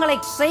 அற்புதங்களை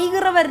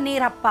செய்கிறவர்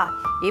நீர் அப்பா.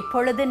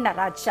 இப்பொழுது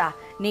ராஜா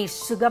நீர்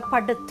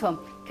சுகப்படுத்தும்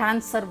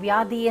கேன்சர்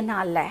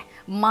வியாதியினால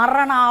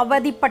மரண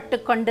அவதிப்பட்டு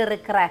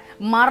கொண்டிருக்கிற,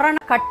 மரண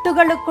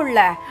கட்டுகளுக்குள்ள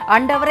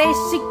ஆண்டவரே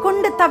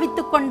சிக்குண்டு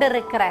தவித்து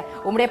கொண்டிருக்கிற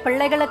உம்முடைய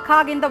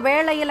பிள்ளைகளுக்காக இந்த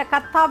வேளையில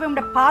கர்த்தாவே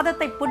உம்முடைய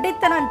பாதத்தை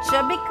பிடித்து நான்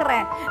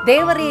ஜெபிக்கிறேன்.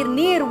 தேவரீர்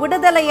நீர்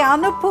விடுதலை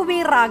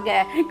அனுப்புவீராக.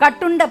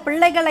 கட்டுண்ட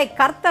பிள்ளைகளை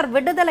கர்த்தர்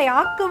விடுதலை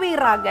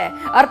ஆக்குவீராக.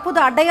 அற்புத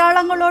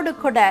அடையாளங்களோடு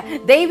கூட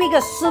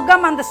தெய்வீக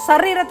சுகம் அந்த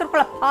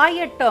சரீரத்திற்குள்ள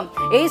பாயட்டும்.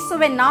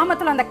 இயேசுவின்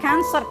நாமத்தில் அந்த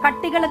கேன்சர்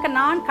கட்டிகளுக்கு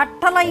நான்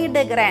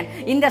கட்டளையிடுகிறேன்.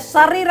 இந்த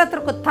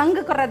சரீரத்திற்கு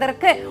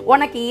தங்குகிறதற்கு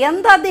உனக்கு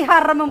எந்த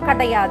அதிகாரமும்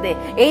கிடையாது.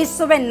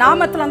 இயேசுவின்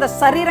நாமத்தில் அந்த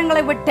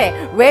சரீரங்களை விட்டு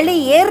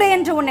வெளியேறு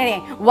என்று உன்னை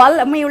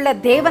வல்லமையுள்ள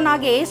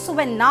தேவனாகிய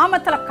இயேசுவின்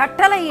நாமத்தில்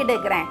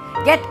கட்டளையிடுகிறேன்.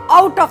 Get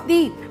out of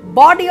the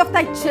body of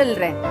thy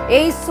children.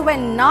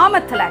 இயேசுவின்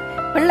நாமத்தில்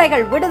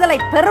பிள்ளைகள் விடுதலை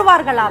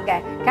பெறுவார்களாக.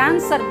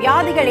 கேன்சர்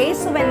வியாதிகள்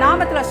இயேசுவின்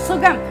நாமத்தில்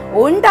சுகம்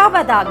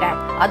உண்டாவதாக.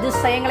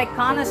 அதிசயங்களை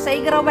காண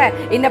செய்கிறவர்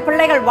இந்த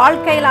பிள்ளைகள்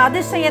வாழ்க்கையில்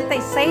அதிசயத்தை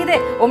செய்து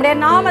உம்முடைய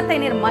நாமத்தை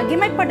நீர்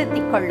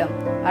மகிமைப்படுத்திக் கொள்ளும்.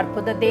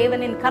 அற்புத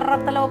தேவனின்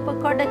கரத்துல ஒப்பு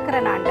கொடுக்கிற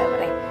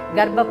ஆண்டவரே,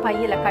 கர்ப்ப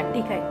பையில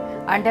கட்டிகள்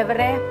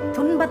ஆண்டவரே,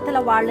 துன்பத்துல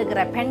வாழுகிற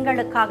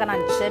பெண்களுக்காக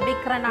நான்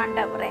ஜெபிக்கிறேன்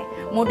ஆண்டவரே.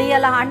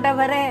 முடியல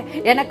ஆண்டவரே,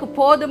 எனக்கு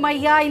போதும்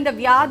ஐயா இந்த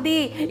வியாதி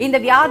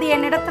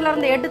என்னிடத்துல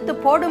இருந்து எடுத்து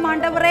போடும்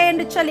ஆண்டவரே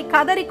என்று சொல்லி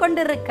கதறி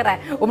கொண்டிருக்கிற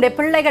உம்முடைய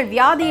பிள்ளைகள்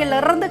வியாதியில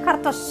இருந்து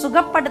கர்த்தர்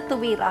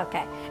சுகப்படுத்துவீராக.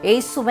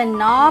 இயேசுவின்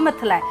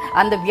நாமத்துல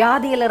அந்த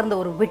வியாதியிலிருந்து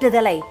ஒரு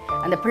விடுதலை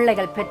அந்த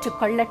பிள்ளைகள் பெற்றுக்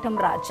கொள்ளட்டும்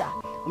ராஜா.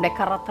 உம்முடைய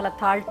கரத்துல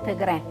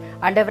தாழ்த்துகிறேன்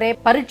ஆண்டவரே.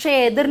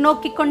 பரீட்சையை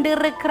எதிர்நோக்கி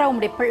கொண்டிருக்கிற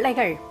உம்முடைய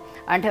பிள்ளைகள்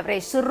ஆண்டவரே,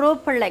 சிறு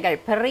பிள்ளைகள்,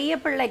 பெரிய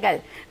பிள்ளைகள்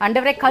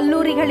ஆண்டவரே,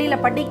 கல்லூரிகளில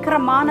படிக்கிற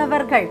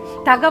மாணவர்கள்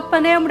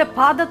தகப்பனே உம்முடைய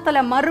பாதத்துல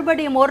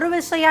மறுபடியும் ஒரு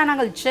விஷயம்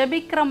நாங்கள்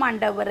ஜெபிக்கிறோம்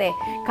ஆண்டவரே.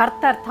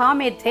 கர்த்தர்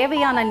தாமே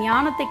தேவையான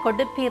ஞானத்தை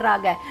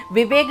கொடுப்பீராக.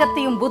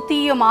 விவேகத்தையும்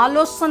புத்தியும்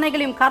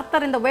ஆலோசனைகளையும்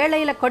கர்த்தர் இந்த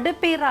வேளையில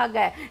கொடுப்பீராக.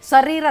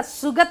 சரீர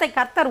சுகத்தை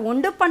கர்த்தர்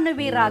உண்டு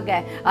பண்ணுவீராக.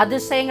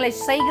 அதிசயங்களை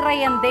செய்கிற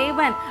என்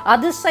தேவன்,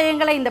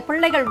 அதிசயங்களை இந்த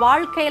பிள்ளைகள்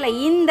வாழ்க்கையில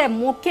இந்த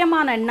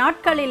முக்கியமான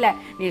நாட்களில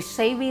நீர்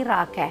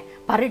செய்வீராக.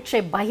 பரீட்சை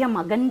பயம்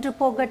அகன்று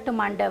போகட்டும்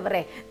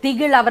ஆண்டவரே.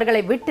 திகில்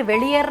அவர்களை விட்டு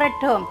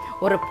வெளியேறட்டும்.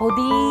 ஒரு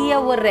புதிய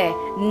ஒரு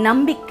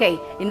நம்பிக்கை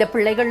இந்த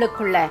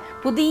பிள்ளைகளுக்குள்ள,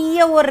 புதிய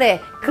ஒரு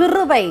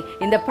கிருபை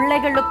இந்த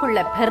பிள்ளைகளுக்குள்ள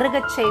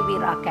பெருகச்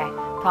செய்வீராக.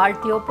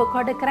 தாழ்த்தி ஒப்பு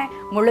கொடுக்கிறேன்.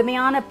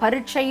 முழுமையான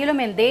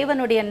பரீட்சையிலும் என்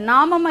தேவனுடைய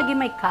நாம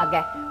மகிமைக்காக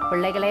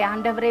பிள்ளைகளை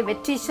ஆண்டவரை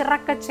வெற்றி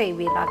சிறக்க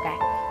செய்வீராக.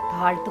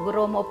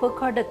 தாழ்த்துகிறோம், ஒப்பு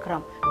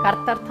கொடுக்கிறோம்.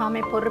 கர்த்தர்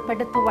தாமே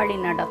பொறுப்பெடுத்து வழி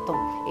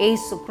நடத்தும்.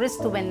 இயேசு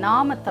கிறிஸ்துவின்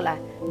நாமத்துல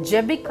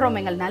ஜெபிக்கிறோம்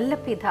எங்கள் நல்ல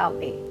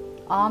பிதாவே,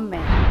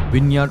 ஆமென்.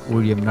 வின்யார்ட்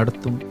ஊழியம்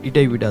நடத்தும்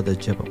இடைவிடாத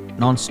ஜெபம்,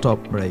 நான்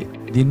ஸ்டாப் பிரேயர்.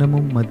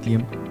 தினமும்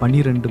மதியம்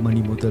 12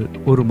 மணி முதல்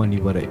 1 மணி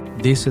வரை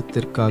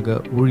தேசத்திற்காக,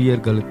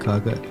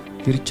 ஊழியர்களுக்காக,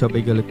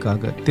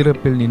 திருச்சபைகளுக்காக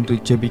திறப்பில் நின்று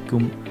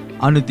ஜெபிக்கும்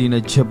அனுதின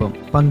ஜெபம்.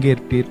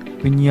 பங்கேற்பீர்.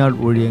 வின்யார்ட்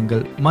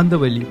ஊழியங்கள்,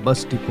 மந்தவெளி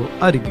பஸ் டிப்போ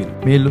அருகில்.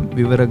 மேலும்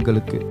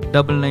விவரங்களுக்கு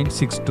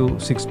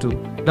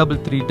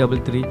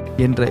 9962623333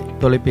 என்ற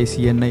தொலைபேசி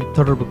எண்ணை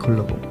தொடர்பு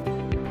கொள்ளவும்.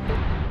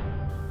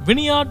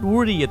 வினியார்ட்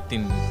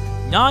ஊழியத்தின்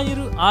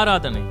ஞாயிறு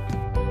ஆராதனை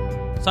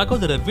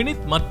சகோதரர்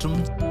வினித் மற்றும்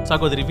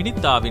சகோதரி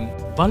வினிதாவின்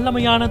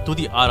வல்லமையான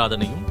துதி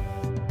ஆராதனையும்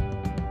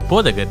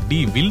போதகர் டி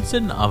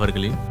வில்சன்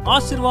அவர்களின்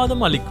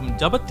ஆசீர்வாதம் அளிக்கும்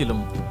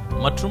ஜபத்திலும்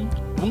மற்றும்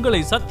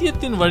உங்களை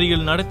சத்தியத்தின்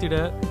வழியில் நடத்திட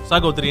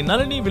சகோதரி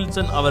நளினி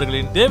வில்சன்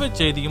அவர்களின் தேவ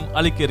செய்தியும்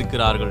அளிக்க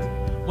இருக்கிறார்கள்.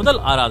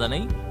 முதல்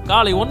ஆராதனை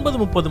காலை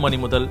 9:30 மணி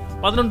முதல்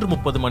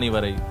 11:30 மணி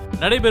வரை.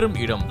 நடைபெறும்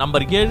இடம்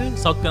number 7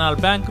 south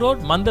canal bank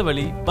road,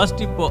 Mandaveli bus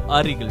depot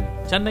அருகில்,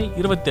 சென்னை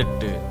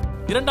 28.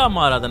 இரண்டாம்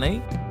ஆராதனை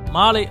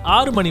மாலை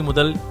 6 மணி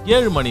முதல்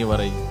 7 மணி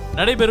வரை.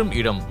 நடைபெறும்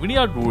இடம்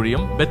வினியார்ட்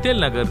ஊழியம்,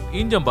 பெத்தேல் நகர்,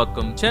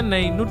 ஈஞ்சம்பாக்கம்,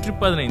 சென்னை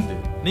 115.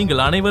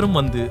 நீங்கள் அனைவரும்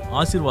வந்து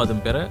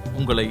ஆசீர்வாதம் பெற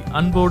உங்களை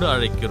அன்போடு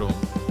அழைக்கிறோம்.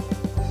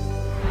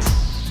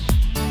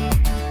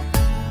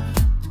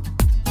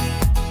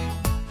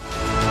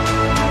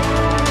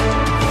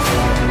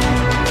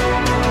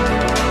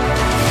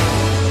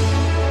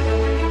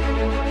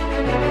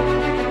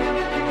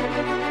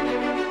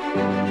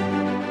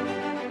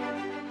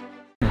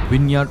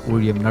 வின்யார்ட்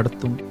ஊழியம்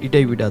நடத்தும்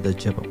இடைவிடாத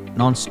ஜெபம்,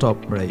 நான்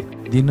ஸ்டாப் பிரேயர்.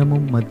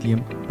 தினமும்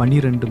மதியம்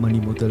 12 மணி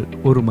முதல்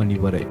 1 மணி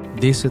வரை.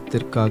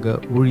 தேசத்திற்காக,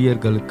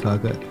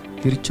 ஊழியர்களுக்காக,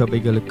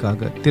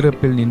 திருச்சபைகளுக்காக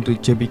திறப்பில் நின்று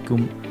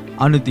ஜெபிக்கும்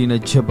அனுதின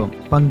ஜெபம்.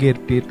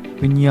 பங்கேற்பீர்.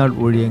 வின்யார்ட்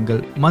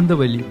ஊழியங்கள்,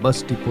 மந்தவெளி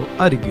பஸ் டிப்போ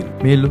அருகில்.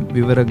 மேலும்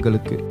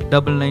விவரங்களுக்கு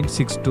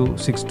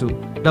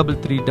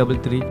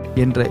 9962623333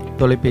 என்ற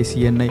தொலைபேசி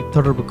எண்ணை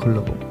தொடர்பு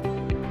கொள்ளவும்.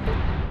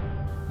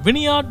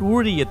 வினியார்ட்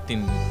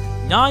ஊழியத்தின்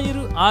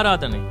ஞாயிறு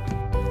ஆராதனை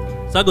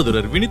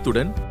சகோதரர்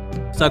வினித்துடன்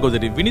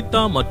சகோதரி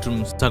வினிதா மற்றும்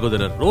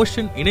சகோதரர்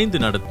ரோஷன் இணைந்து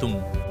நடத்தும்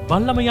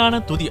வல்லமையான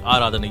துதி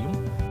ஆராதனையும்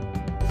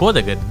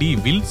போதகர் டி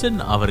வில்சன்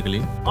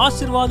அவர்களின்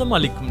ஆசீர்வாதம்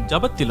அளிக்கும்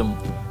ஜபத்திலும்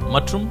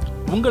மற்றும்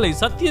உங்களை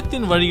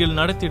சத்தியத்தின் வழியில்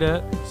நடத்திட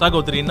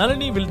சகோதரி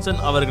நளினி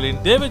வில்சன்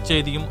அவர்களின் தேவ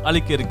செய்தியும்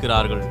அளிக்க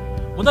இருக்கிறார்கள்.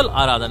 முதல்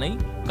ஆராதனை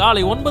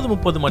காலை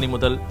 9:30 மணி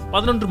முதல்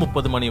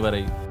 11:30 மணி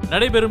வரை.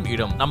 நடைபெறும்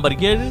இடம் number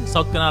 7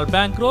 south canal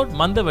bank road,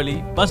 Mandaveli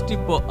bus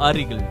depot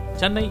அருகில்,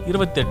 சென்னை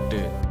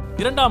 28.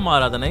 இரண்டாம்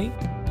ஆராதனை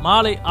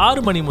மாலை 6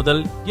 மணி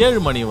முதல் 7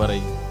 மணி வரை.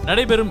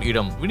 நடைபெறும்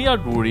இடம்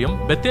வினியார்ட் ஊழியம்,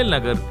 பெத்தேல்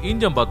நகர்,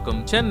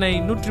 ஈஞ்சம்பாக்கம், சென்னை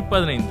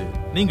 115.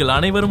 நீங்கள்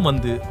அனைவரும்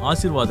வந்து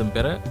ஆசீர்வாதம்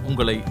பெற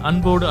உங்களை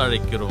அன்போடு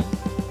அழைக்கிறோம்.